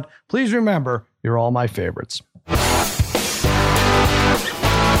underdogs, but please remember, you're all my favorites.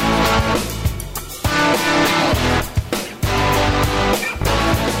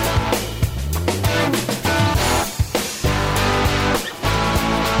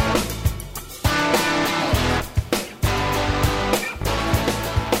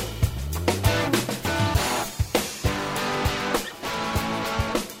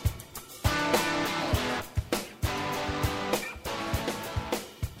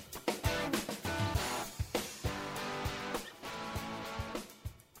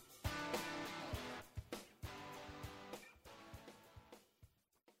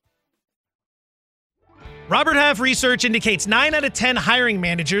 Robert Half research indicates 9 out of 10 hiring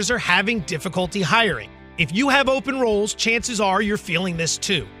managers are having difficulty hiring. If you have open roles, chances are you're feeling this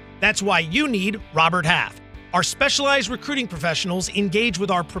too. That's why you need Robert Half. Our specialized recruiting professionals engage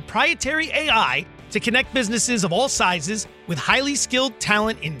with our proprietary AI to connect businesses of all sizes with highly skilled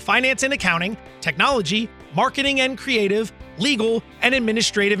talent in finance and accounting, technology, marketing and creative, legal, and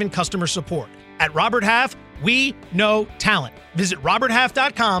administrative and customer support. At Robert Half, We know talent. Visit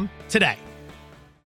roberthalf.com today.